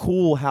thought it was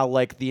cool how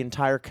like the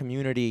entire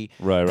community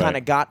Right, kind right.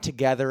 of got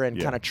together and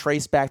Yeah. kind of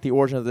traced back the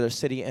origin of their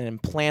city and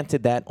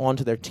implanted that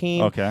onto their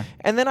team. Okay.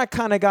 And then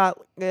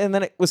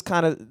it was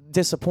kind of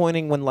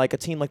disappointing when like a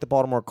team like the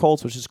Baltimore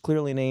Colts, which is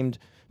clearly named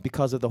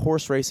because of the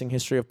horse racing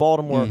history of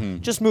Baltimore,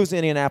 just moves to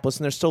Indianapolis,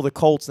 and they're still the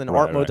Colts. And then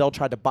Art right. Modell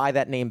tried to buy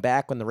that name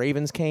back when the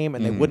Ravens came,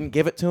 and they wouldn't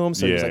give it to him.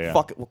 So he was Yeah, like, yeah.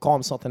 "Fuck it, we'll call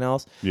him something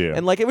else." Yeah.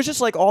 And like it was just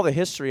like all the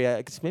history.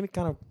 It made me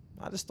kind of.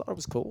 I just thought it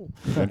was cool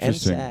and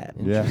Interesting. sad.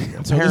 Yeah.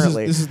 So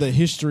Apparently, this is the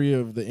history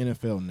of the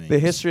NFL name. the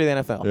history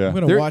of the NFL. Yeah. I'm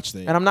gonna There- watch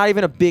that. And I'm not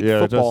even a big Yeah, it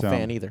does football sound-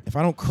 fan either. If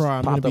I don't cry,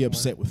 I'm Popped gonna be up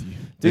upset with you.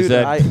 Dude, is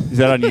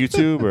that on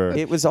YouTube or?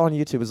 it was on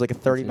YouTube. It was like a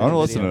 30-minute I wanna video.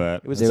 listen to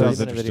that. It was That a sounds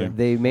 30-minute video. interesting.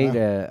 They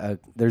made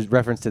there's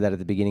reference to that at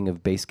the beginning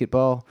of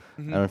Basketball.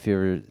 I don't know if you've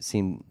ever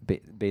seen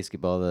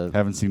Basketball.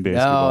 Haven't seen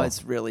basketball. No,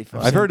 it's really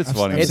fun. I've heard it's I've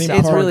funny. seen It's, South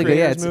it's Park really good. Yeah,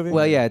 creators it's, movie?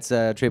 well, yeah, it's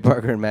Trey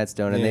Parker and Matt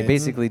Stone, and Yeah. they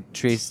basically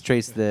trace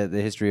the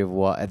history of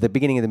what at the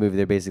beginning of the movie.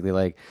 They're basically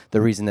like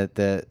the reason that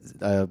the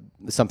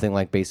something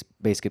like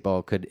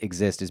basketball could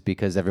exist is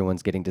because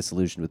everyone's getting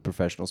disillusioned with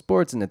professional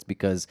sports, and it's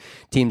because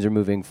teams are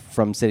moving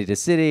from city to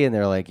city, and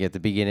they're like at the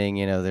beginning,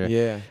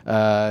 they're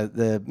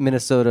the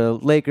Minnesota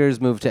Lakers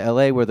moved to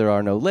L.A. where there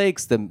are no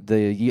lakes. The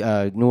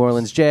New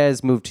Orleans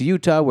Jazz moved to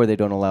Utah where they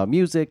don't allow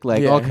music.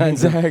 Like all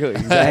kinds of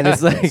and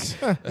it's like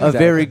a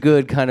very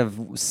good kind of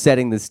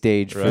setting the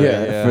stage for, Right.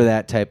 for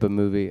that type of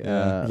movie.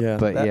 Yeah.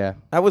 But That- yeah.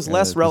 That was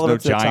less There's no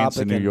relevant to the Giants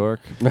topic in New and York.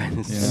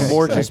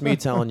 more just me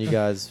telling you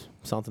guys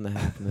something that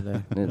happened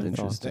today. That's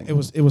interesting.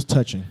 It was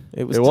touching.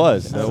 It was. It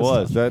was. tough. That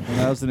was.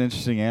 That was an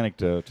interesting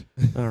anecdote.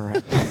 All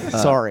right.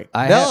 Sorry.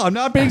 I'm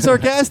not being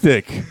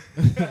sarcastic.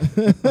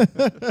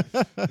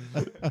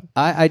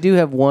 I do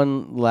have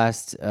one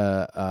last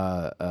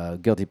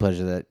guilty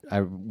pleasure that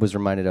I was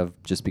reminded of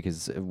just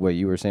because of what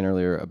you were saying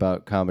earlier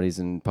about comedies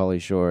and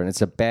Pauly Shore, and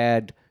it's a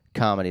bad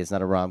comedy. It's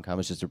not a rom-com.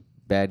 It's just a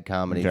bad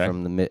comedy Okay.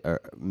 from the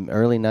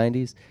early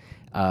 '90s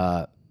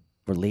or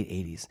late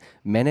 '80s.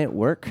 Men at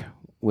Work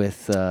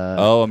with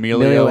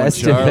Emilio and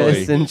Estevez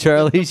Charlie. and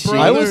Charlie Sheen.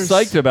 I was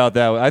psyched about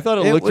that. I thought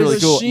it looked was really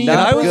cool. Sheen. And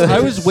I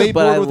Not was good, way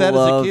but bored I with that as a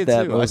love kid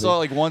that too. I movie. saw it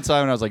like one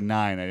time when I was like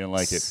 9. I didn't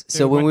like it.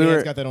 So My when we dad's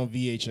were got that on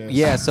VHS.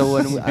 Yeah, so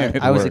when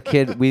It I was a worked.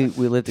 kid, we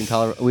lived in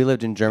Colorado. We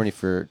lived in Germany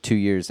for 2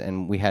 years,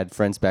 and we had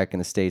friends back in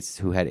the States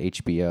who had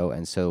HBO.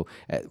 And so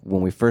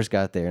when we first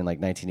got there in like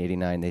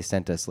 1989, they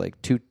sent us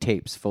like 2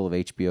 tapes full of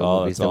HBO Oh,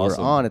 movies that's that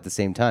awesome. were on at the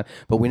same time.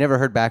 But we never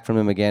heard back from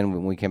them again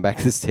when we came back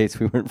to the States.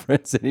 We weren't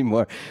friends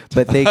anymore.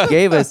 But they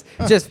gave us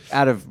just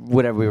out of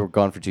whatever, we were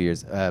gone for 2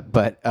 years.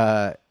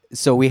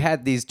 So we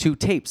had these 2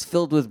 tapes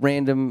filled with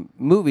random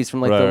movies from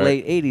like Right, the right.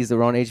 late 80s that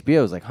were on HBO.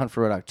 It was like Hunt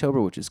for Red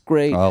October, which is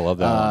great. Oh, I love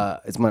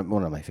that It's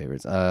one of my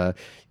favorites.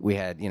 We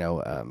had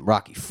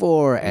Rocky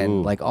IV and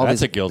Ooh, like all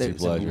that's these. a guilty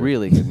there's a pleasure.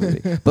 really good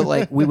movie. But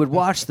like we would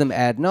watch them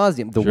ad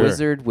nauseum. The Sure.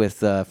 Wizard with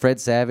Fred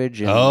Savage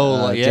and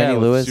yeah, Jenny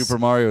with Lewis. Super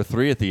Mario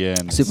 3 at the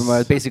end. Super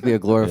Mario is basically a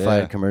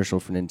glorified Yeah. commercial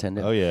for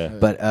Nintendo. Oh, yeah.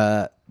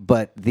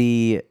 But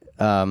the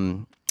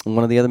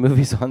one of the other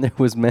movies on there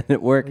was Men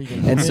at Work,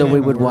 and so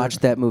we would watch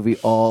that movie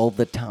all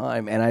the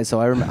time. And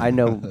I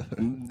know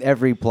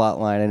every plot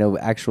line. I know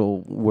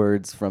actual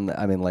words from the.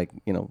 I mean, like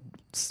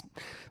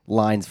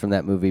lines from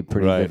that movie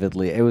pretty Right.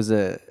 vividly. It was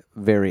a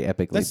very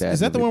epically bad. Is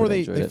that the movie, one where but I they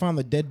enjoyed it. found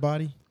the dead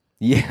body?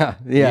 Yeah.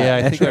 Yeah,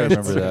 I think I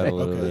That's remember that right. a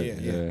little Okay,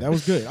 bit. yeah. That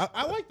was good.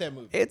 I like that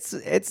movie.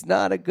 It's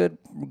not a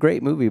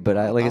great movie, but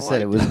like I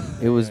said,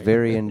 it was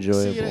very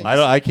enjoyable.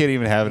 I can't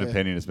even have an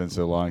opinion. It's been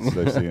so long since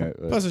I've seen it.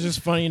 but- Plus, it's just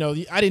funny.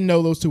 I didn't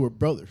know those 2 were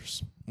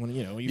brothers. When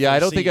you yeah, I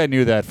don't think I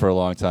knew that for a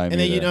long time. And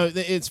then either.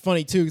 it's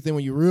funny too. 'Cause then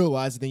when you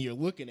realize it, then you're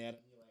looking at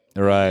it.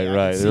 Right, Yeah, I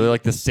right. can They're see-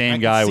 like the I same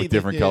can guy see with the-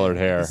 different yeah, colored I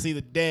hair. can see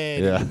the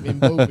dad Yeah. in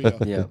both of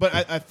them. Yeah. But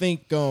I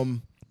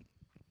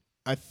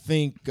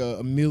think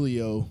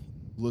Emilio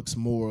looks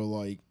more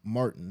like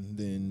Martin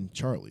than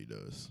Charlie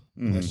does.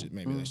 Mm-hmm.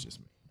 Maybe that's just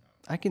me.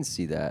 I can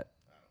see that.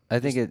 I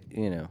think it.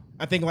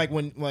 I think like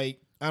when I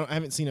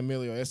haven't seen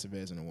Emilio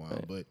Estevez in a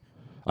while, but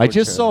I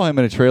just saw him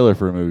in a trailer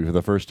for a movie for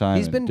the first time.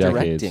 He's in been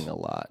decades. directing a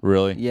lot.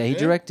 Really? Yeah, he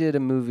directed a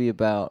movie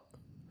about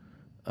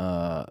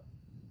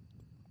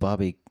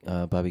Bobby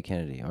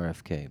Kennedy,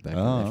 RFK. Back then.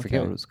 I forget okay.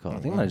 what it was called. I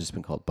think it might have just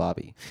been called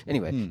Bobby.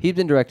 Anyway, he's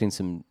been directing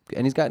some,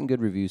 and he's gotten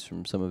good reviews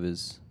from some of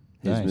his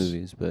Nice.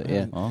 movies. But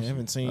yeah, I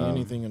haven't seen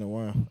anything in a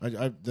while.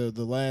 The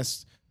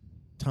last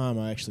time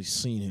I actually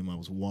seen him, I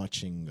was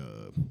watching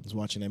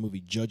that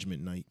movie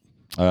Judgment Night.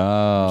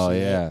 Oh, See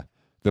yeah. that?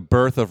 The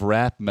birth of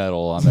rap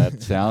metal on that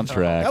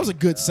soundtrack. That was a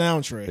good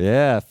soundtrack.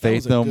 yeah, Faith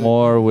was a No good-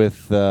 More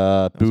with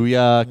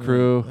Booyah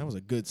Crew. That was a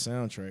good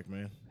soundtrack,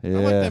 man. Yeah.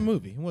 I like that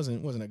movie. It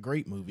wasn't a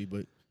great movie,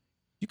 but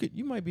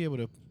you might be able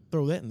to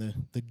throw that in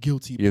the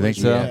guilty You think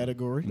pleasure so?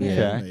 category.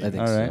 yeah, Okay. I think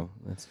All right. so.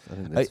 I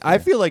think that's I fair.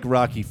 feel like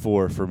Rocky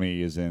IV for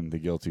me is in the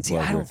guilty See,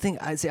 pleasure.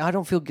 I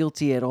don't feel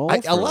guilty at all.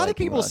 A for lot of liking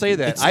people Rocky. say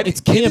that.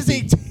 It's it is a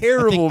campy.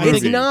 terrible I movie.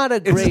 think It's not a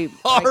great. It's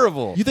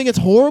horrible. You think it's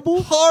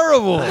horrible?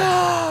 horrible.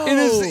 It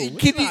is.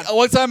 Can you,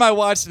 one time I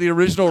watched the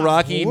original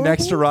Rocky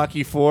next to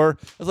Rocky IV. I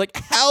was like,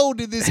 how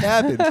did this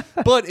happen?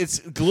 But it's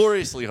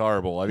gloriously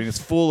horrible. I mean, it's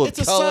full of It's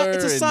a color. sign.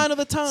 It's a and sign of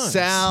the times.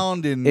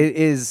 sound and It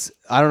is.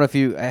 I don't know if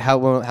you how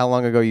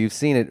long ago you've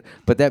seen it,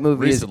 but that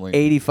movie Recently.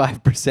 is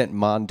 85%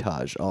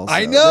 montage. Also,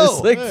 I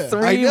know. There's like Yeah.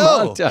 3 I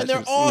know. montages. And they're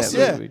in that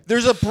awesome. movie.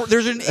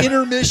 there's an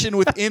intermission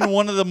within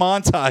one of the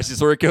montages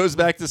where it goes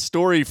back to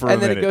story for And a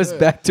then minute. it goes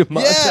back to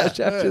montage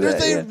after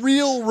there's that. a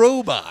real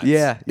robot.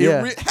 Yeah,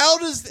 yeah. How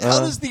does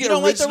the You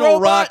don't like the original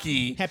robot?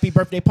 Rocky? Happy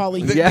birthday,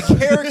 Polly. The, Yeah. the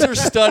character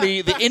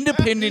study, the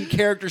independent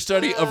character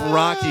study of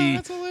Rocky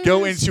that's hilarious.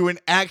 go into an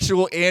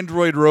actual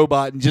android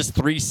robot in just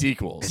 3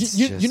 sequels.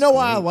 You know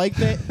why I like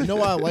that? You know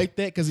why I like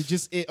that?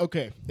 Because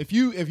okay. If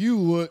you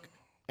look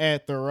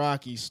at the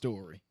Rocky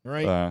story,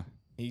 right?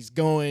 He's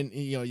going.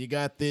 You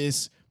got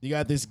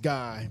this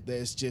guy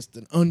that's just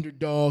an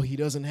underdog. He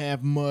doesn't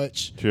have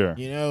much. Sure.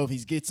 If he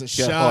gets a Got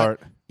shot,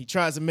 heart. he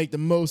tries to make the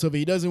most of it.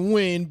 He doesn't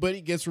win, but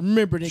he gets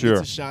remembered and Sure.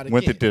 gets a shot again.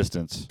 Went the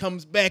distance.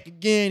 Comes back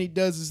again. He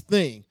does his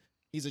thing.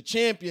 He's a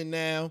champion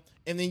now.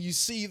 And then you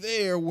see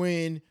there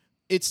when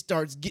it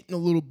starts getting a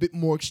little bit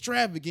more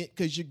extravagant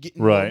because you're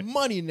getting Right. more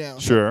money now.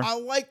 Sure. So I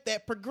like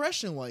that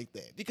progression like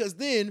that because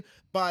then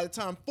by the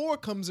time 4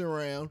 comes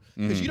around,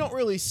 because you don't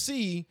really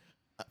see,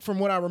 from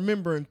what I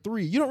remember in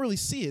 3, you don't really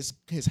see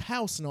his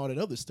house and all that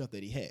other stuff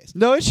that he has.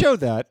 No, it showed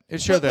that.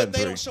 It showed But that.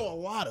 they in don't 3. show a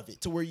lot of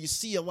it to where you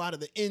see a lot of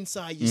the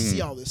inside, you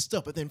see all this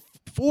stuff. But then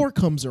 4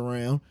 comes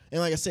around, and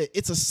like I said,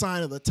 it's a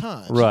sign of the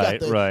times.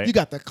 Right, right. You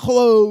got the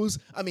clothes.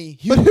 I mean,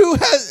 But who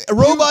has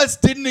robots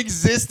didn't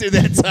exist in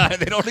that time?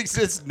 They don't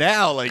exist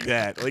now like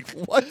that. Like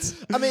what?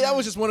 I mean, that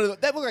was just one of the,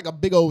 that looked like a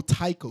big old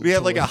Tycho. We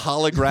have like a toy.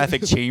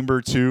 holographic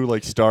chamber too,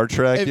 like Star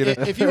Trek. If- you know?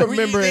 if you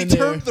remember they in there-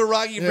 turned the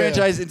Rocky Yeah.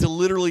 franchise into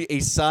literally a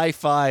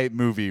sci-fi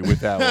movie with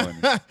that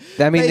one.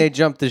 I mean, Hey. they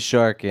jumped the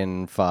shark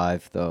in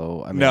 5,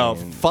 though. I mean, No,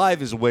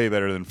 5 is way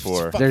better than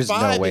 4. There's no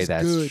 5 way is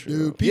that's good, true.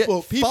 dude.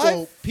 People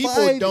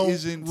five don't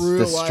isn't- The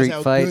realize street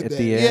how fight good at that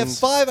the is. Yeah, end.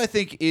 5 I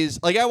think is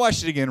like I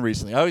watched it again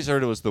recently. I always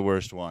heard it was the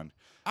worst one.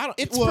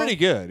 It's well, pretty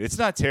good. It's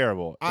not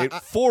terrible. I-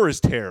 4 is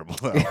terrible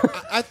though.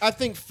 I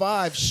think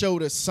 5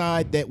 showed a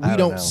side that we I don't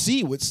don't know.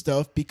 see with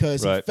stuff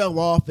because Right. he fell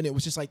off and it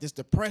was just like this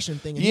depression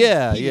thing. And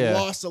Yeah, he yeah.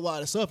 lost a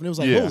lot of stuff and it was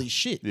like, Yeah. holy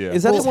shit. Yeah.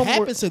 Is that what the one where-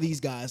 happens to these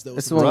guys though?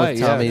 That's the one Right, with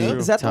yeah, Tommy. true.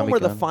 Is that the one Tommy where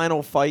the Gunn.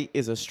 final fight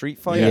is a street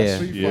fight? Yeah.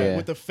 Street Yeah. fight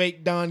with the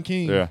fake Don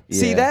King. Yeah.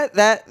 See Yeah.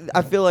 that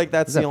I feel like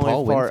that's Was the that only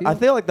Paul part. I Winfield?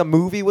 feel like the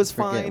movie was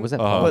Forget, fine, was that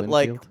Uh-huh. Paul but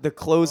like Winfield? the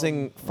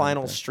closing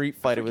final street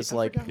fight, it was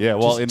like Yeah,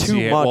 well, just MC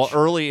too much. well,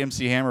 early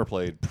MC Hammer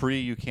played.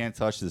 You can't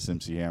touch this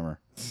MC Hammer.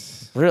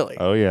 Really?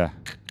 Oh yeah,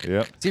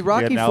 yep. See, He had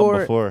Rocky an album 4.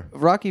 before.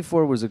 Rocky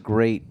 4 was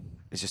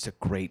it's just a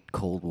great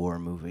Cold War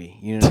movie.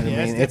 You know what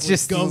Yeah, I mean? it's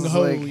just gung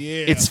ho. like-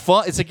 Yeah, It's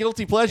fun. It's a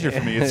guilty pleasure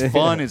for me. It's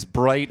fun. It's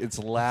bright. It's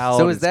loud.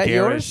 So is it's that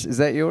garish. yours? Is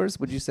that yours?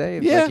 Would you say?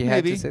 If, Yeah, like you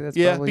had maybe. to say that's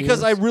yeah, probably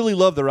because I yours? really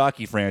love the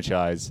Rocky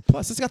franchise.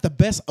 Plus, it's got the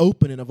best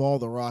opening of all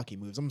the Rocky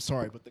movies. I'm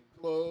sorry, but the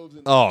gloves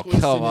and Oh the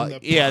twisting come and on! the-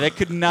 Yeah, that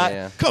could not.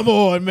 Yeah. Come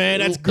on, man,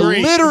 that's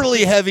great.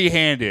 Literally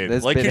heavy-handed.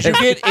 That's Like, been could you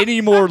get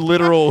any more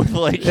literal with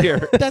like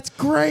your That's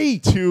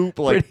great. two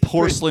like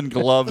porcelain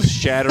gloves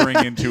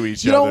shattering into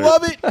each You other? don't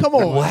love it? Come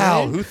on.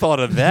 Wow, man. who thought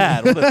of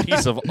that? What a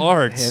piece of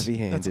art!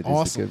 Heavy-handed That's is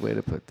awesome. a good way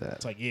to put that.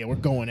 It's like, yeah, we're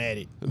going at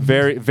it.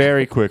 Very,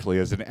 very quickly,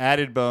 as an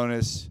added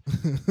bonus,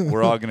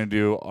 we're all gonna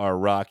do our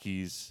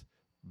Rockies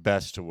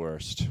best to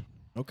worst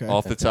Okay.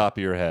 off the top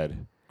of your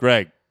head.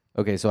 Greg.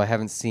 Okay, so I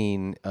haven't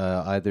seen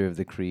either of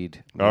the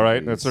Creed. All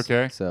right, movies. that's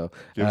okay. So,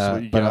 Give us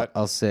what you but got.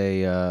 I'll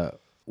say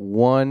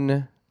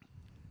one.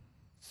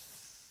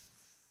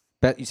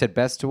 You said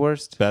best to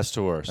worst. Best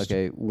to worst.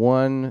 Okay,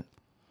 1,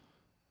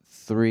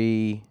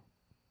 3,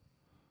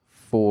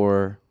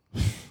 4,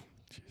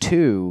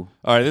 2.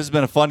 All right, this has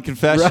been a fun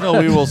confessional.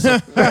 We will.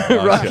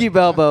 Rocky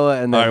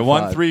Balboa and All then right,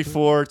 1, 5. 3,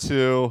 4,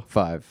 2.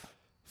 5.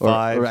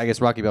 5. Or I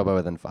guess Rocky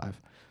Balboa then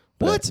 5.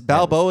 But What? that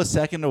Balboa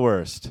second to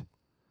worst.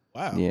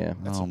 Wow. was- Yeah.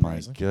 That's Oh my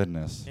surprising.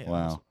 goodness! Yeah,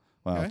 Wow.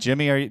 Wow. okay.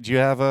 Jimmy, do you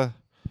have a?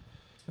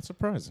 That's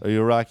surprising. Are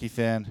you a Rocky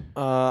fan?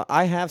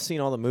 I have seen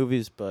all the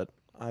movies, but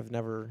I've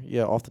never,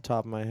 off the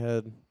top of my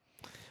head.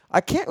 I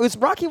can't. Was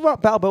Rocky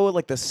Balboa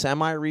like the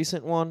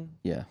semi-recent one?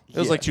 Yeah. It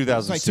was like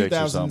 2006 It was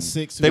like or something.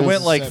 2006, They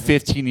went like 2007.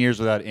 15 years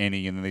without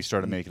any, and then they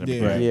started making them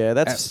Yeah. again. Yeah,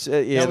 that's yeah.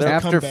 That was they're- a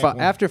After comeback one.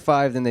 after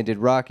 5, then they did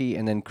Rocky,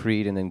 and then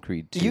Creed, and then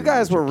Creed 2. you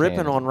guys which were are ripping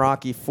canon. on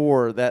Rocky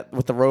 4 that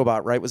with the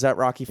robot, right? Was that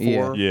Rocky 4?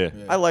 Yeah.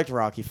 Yeah. I liked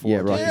Rocky 4. Yeah,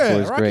 Rocky Yeah,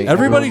 4 is Rocky great. four.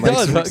 Everybody Everyone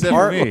does, likes except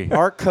Rocky. for me.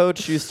 Our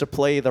coach used to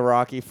play the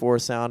Rocky 4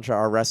 soundtrack,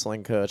 our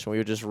wrestling coach, and we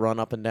would just run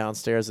up and down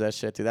stairs to that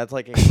shit, dude. That's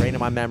like ingrained in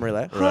my memory.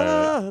 Like, Right.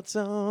 hearts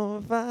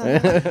on fire.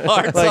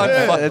 Hearts Like, on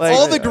yeah, Fire. that's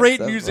All like- the great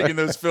that's music fire. in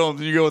those films,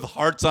 and you go with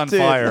Hearts on Dude,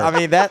 Fire. I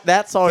mean,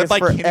 that song Is is that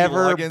by Kenny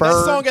forever Loggins? burned.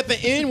 That song at the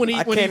end when he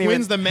I when can't he even-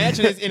 wins the match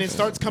and it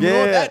starts coming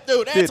Yeah. on.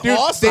 That's Dude,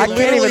 awesome. I man.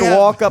 can't even literally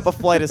walk up a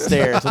flight of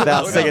stairs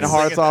without Without singing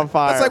 "Hearts singing on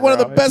Fire." That's like one of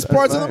the bro. best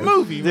parts of the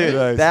movie, Dude,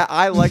 man. Nice.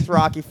 I liked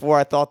Rocky 4.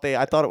 I thought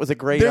it was a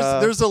great.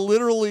 There's a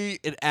literally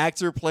an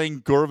actor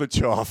playing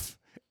Gorbachev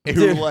who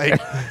Dude.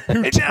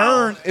 who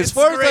turns as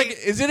far as like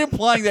is it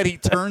implying that he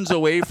turns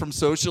away from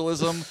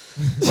socialism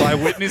by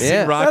witnessing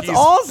Yeah. Rocky's that's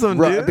awesome,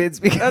 Ro- dude. it's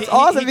because- That's He-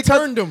 awesome he because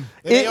turned him.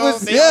 it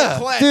was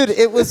yeah. dude.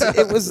 It was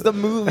the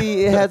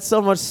movie. It had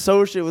so much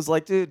social. It was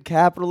like, dude,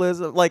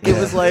 capitalism. Like it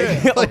was like,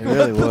 like, It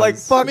really was. like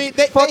fuck, I mean,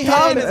 fuck they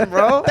communism, had,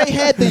 bro. They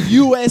had the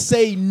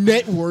USA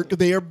Network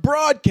there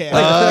broadcast.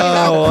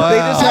 Like, they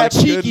just how had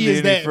cheeky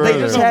is that? They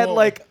just Come had on.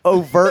 like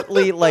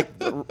overtly like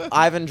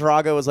Ivan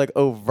Drago was like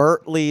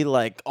overtly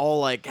like all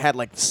like had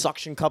like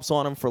suction cups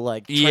on him for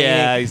like training.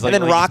 Yeah, he's like-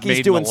 and then like he's Rocky's made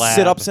in doing the lab.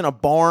 sit-ups in a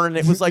barn and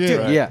it was like Yeah. dude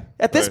Right. Yeah.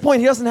 at this Right.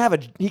 point he don't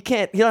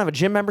have a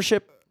gym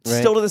membership Right.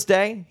 still to this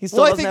day. He still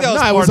Well, I doesn't think have that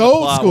was Nah, it part was of the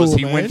old plot. school, Was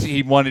he man.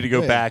 he wanted to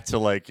go Yeah. back to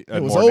like a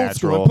It was more old natural.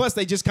 school. And plus,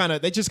 they just kind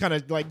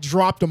of like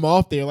dropped him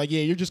off there. Like,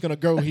 yeah, you're just gonna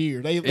go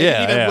here. They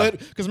Yeah, even yeah.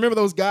 because remember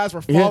those guys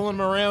were following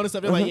him around and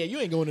stuff. They're like, yeah, you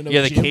ain't going to no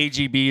Yeah, the gym.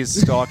 KGB is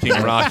stalking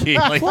Rocky.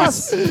 Like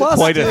Plus, it's plus,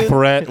 quite a dude,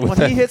 threat. With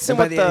when he hits him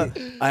by with the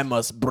the "I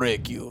must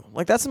break you,"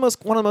 like that's one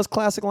of the most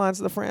classic lines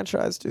of the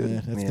franchise, dude.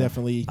 Yeah, that's Yeah.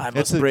 definitely. I It's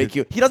must a break good-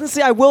 you. He doesn't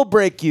say I will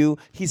break you.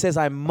 He says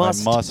I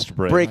must,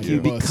 break you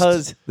you. Must.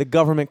 because the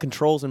government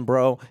controls him,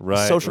 bro.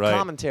 right, Social right.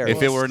 commentary.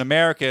 If it were in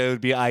America, it would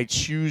be I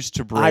choose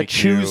to break I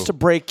choose you. to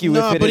break you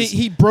No, if it but is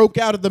he broke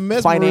out of the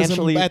mesmerism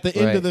financially- at the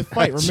end Right. of the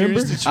fight. I choose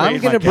Remember? to trade I'm my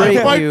gonna cat. break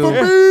Fight you. for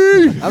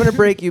me. I'm gonna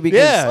break you because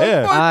Yeah,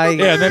 yeah. I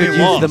Yeah, and then could he use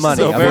lost. the money.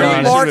 So I'm very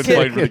gonna much honest- should've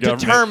played for the market government.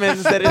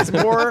 determines that it's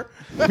more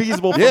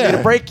feasible for Yeah. me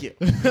to break you.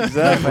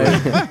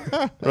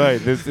 Exactly.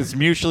 Right. It's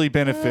mutually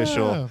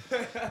beneficial.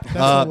 That's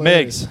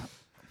hilarious. Migs,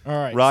 All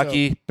right,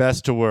 Rocky, so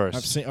best to worst.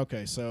 I've seen.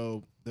 Okay,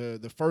 so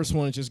the first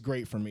one is just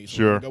great for me. So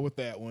Sure. we'll go with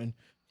that one.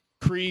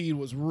 Creed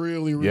was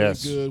really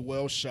Yes. good,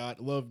 well shot,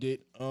 loved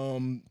it.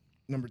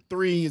 Number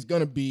 3 is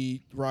gonna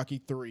be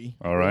Rocky 3.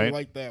 All Really right.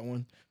 like that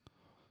one.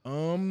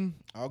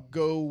 I'll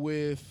go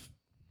with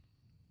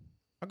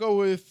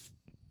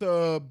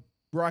the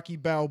Rocky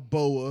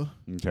Balboa.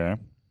 Okay.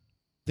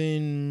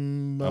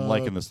 Then I'm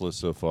liking this list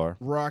so far.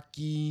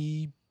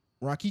 Rocky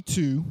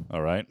 2,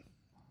 All right.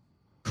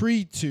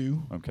 Creed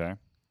 2, Okay.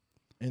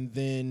 and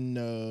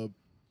then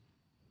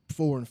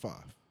 4 and 5.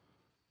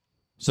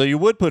 So you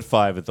would put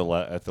 5 at the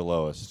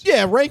lowest,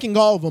 Yeah, ranking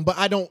all of them, but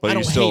I don't. but I you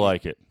don't still hate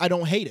like it. I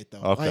don't hate it though.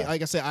 Okay.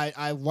 Like I said,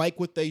 I like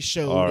what they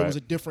showed. All There right. was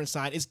a different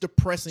side. It's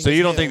depressing. So as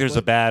you don't hell, think there's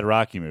a but bad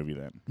Rocky movie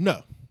then?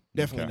 No,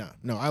 definitely Okay. not.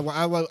 No,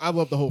 I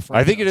love the whole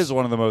franchise. I think it is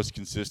one of the most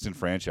consistent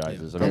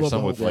franchises. Yeah. I mean, I love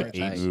some the with whole like 8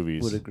 franchise.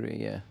 movies. Would agree.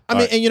 Yeah. I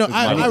mean, Alright. and you know,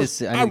 I need I, to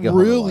see- I I need to go home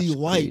and really watch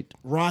liked Creed.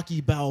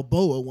 Rocky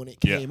Balboa when it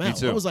Yeah, came me out.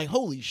 too. I was like,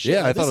 holy shit! Yeah,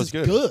 I like, thought this it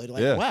was is good.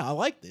 Like, Yeah. wow, I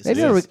like this. Maybe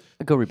This-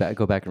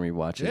 go back and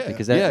rewatch it Yeah.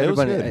 because Yeah, it was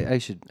everybody. good.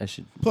 I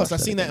should. Plus, watch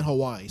I seen that in again.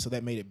 Hawaii, so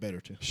that made it better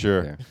too.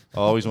 Sure. There. I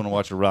always want to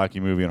watch a Rocky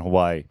movie in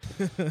Hawaii.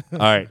 All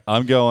right,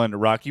 I'm going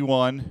Rocky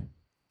 1,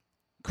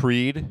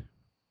 Creed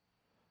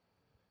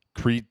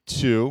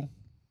 2,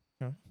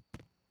 Okay.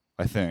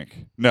 I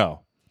think.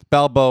 No.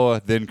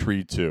 Balboa, then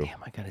Creed 2.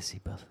 Damn, I gotta see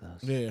both of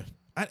those. Yeah,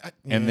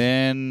 And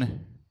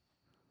then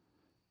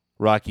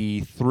Rocky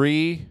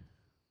 3,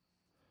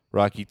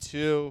 Rocky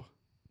 2,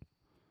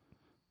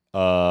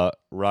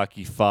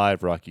 Rocky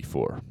 5, Rocky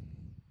 4.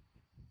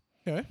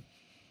 okay.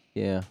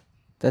 Yeah,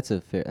 that's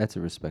a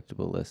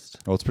respectable list.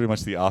 Well, it's pretty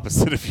much the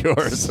opposite of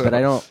yours. But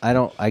I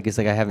don't. I guess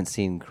like I haven't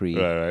seen Creed.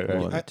 Right.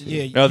 1 or 2.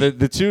 Yeah, No,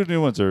 the 2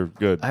 new ones are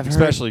good,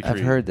 especially Creed. I've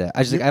heard that.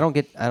 I just like, I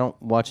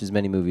don't watch as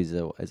many movies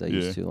as I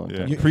used to. A long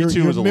time. Yeah. Creed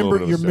 2 was a little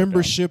bit of a your step down.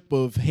 membership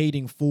of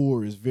hating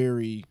 4 is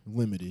very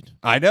limited.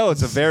 I know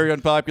it's a very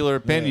unpopular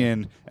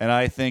opinion, and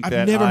I think I've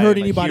that never I heard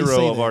am anybody a hero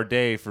say of that. our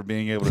day for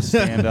being able to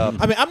stand up.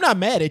 I mean, I'm not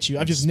mad at you.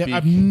 I've just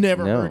I've Speak.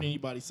 never No. heard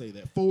anybody say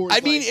that. 4 is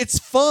I mean, like, it's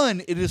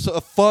fun. It is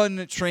a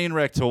fun train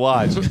wreck to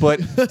watch,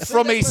 but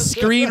from a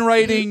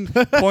screenwriting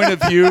point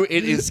of view,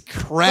 it is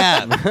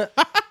crap.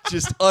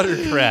 Just utter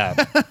crap.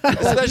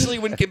 Especially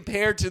when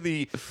compared to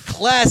the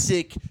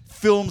classic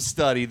film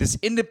study, this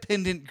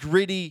independent,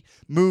 gritty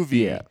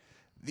movie. Yeah.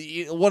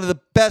 One of the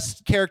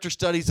best character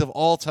studies of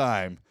all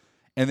time.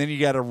 and then you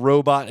got a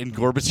robot and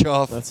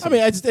Gorbachev. That's I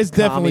mean, it's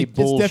definitely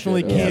bullshit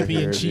campy over and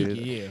here, cheeky, dude.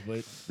 yeah.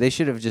 But They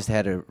should have just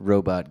had a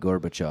robot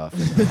Gorbachev.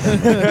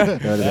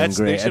 That would have been They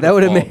great. should That have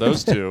would have called made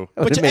those two.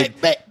 that would have made,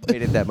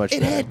 made it that much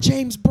it better. had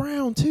James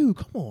Brown too.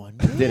 Come on,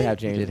 man. Did have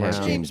James It has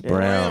Brown. James Yeah.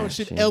 Brown.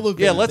 should James- elevate.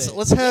 Yeah, that.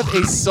 let's have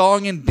a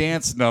song and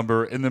dance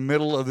number in the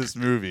middle of this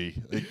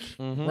movie. Like,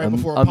 right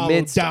before Apollo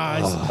amidst,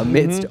 dies.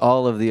 amidst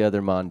all of the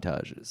other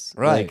montages.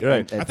 Right,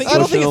 right. and- I think I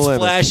don't think Social it's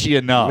limits. flashy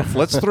enough.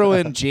 Let's throw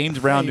in James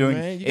Brown Hey, doing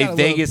man, you a gotta love-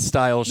 Vegas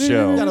style You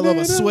gotta show. love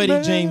a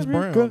sweaty James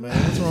Brown, man.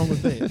 What's wrong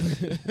with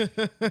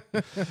that?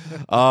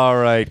 All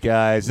right,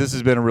 guys, this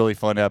has been a really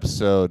fun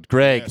episode.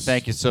 Greg, Yes.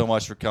 thank you so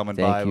much for coming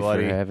Thank by, you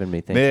buddy. for having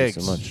me. Thank Migs,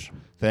 you so much.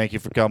 thank you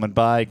for coming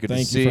by. Good to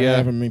Thank see you for you.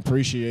 having me.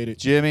 Appreciate it.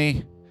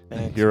 Jimmy,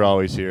 Thanks. you're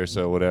always here,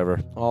 so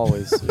whatever.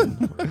 Always. All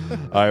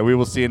right, we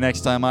will see you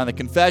next time on The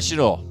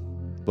Confessional.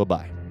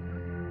 Bye-bye.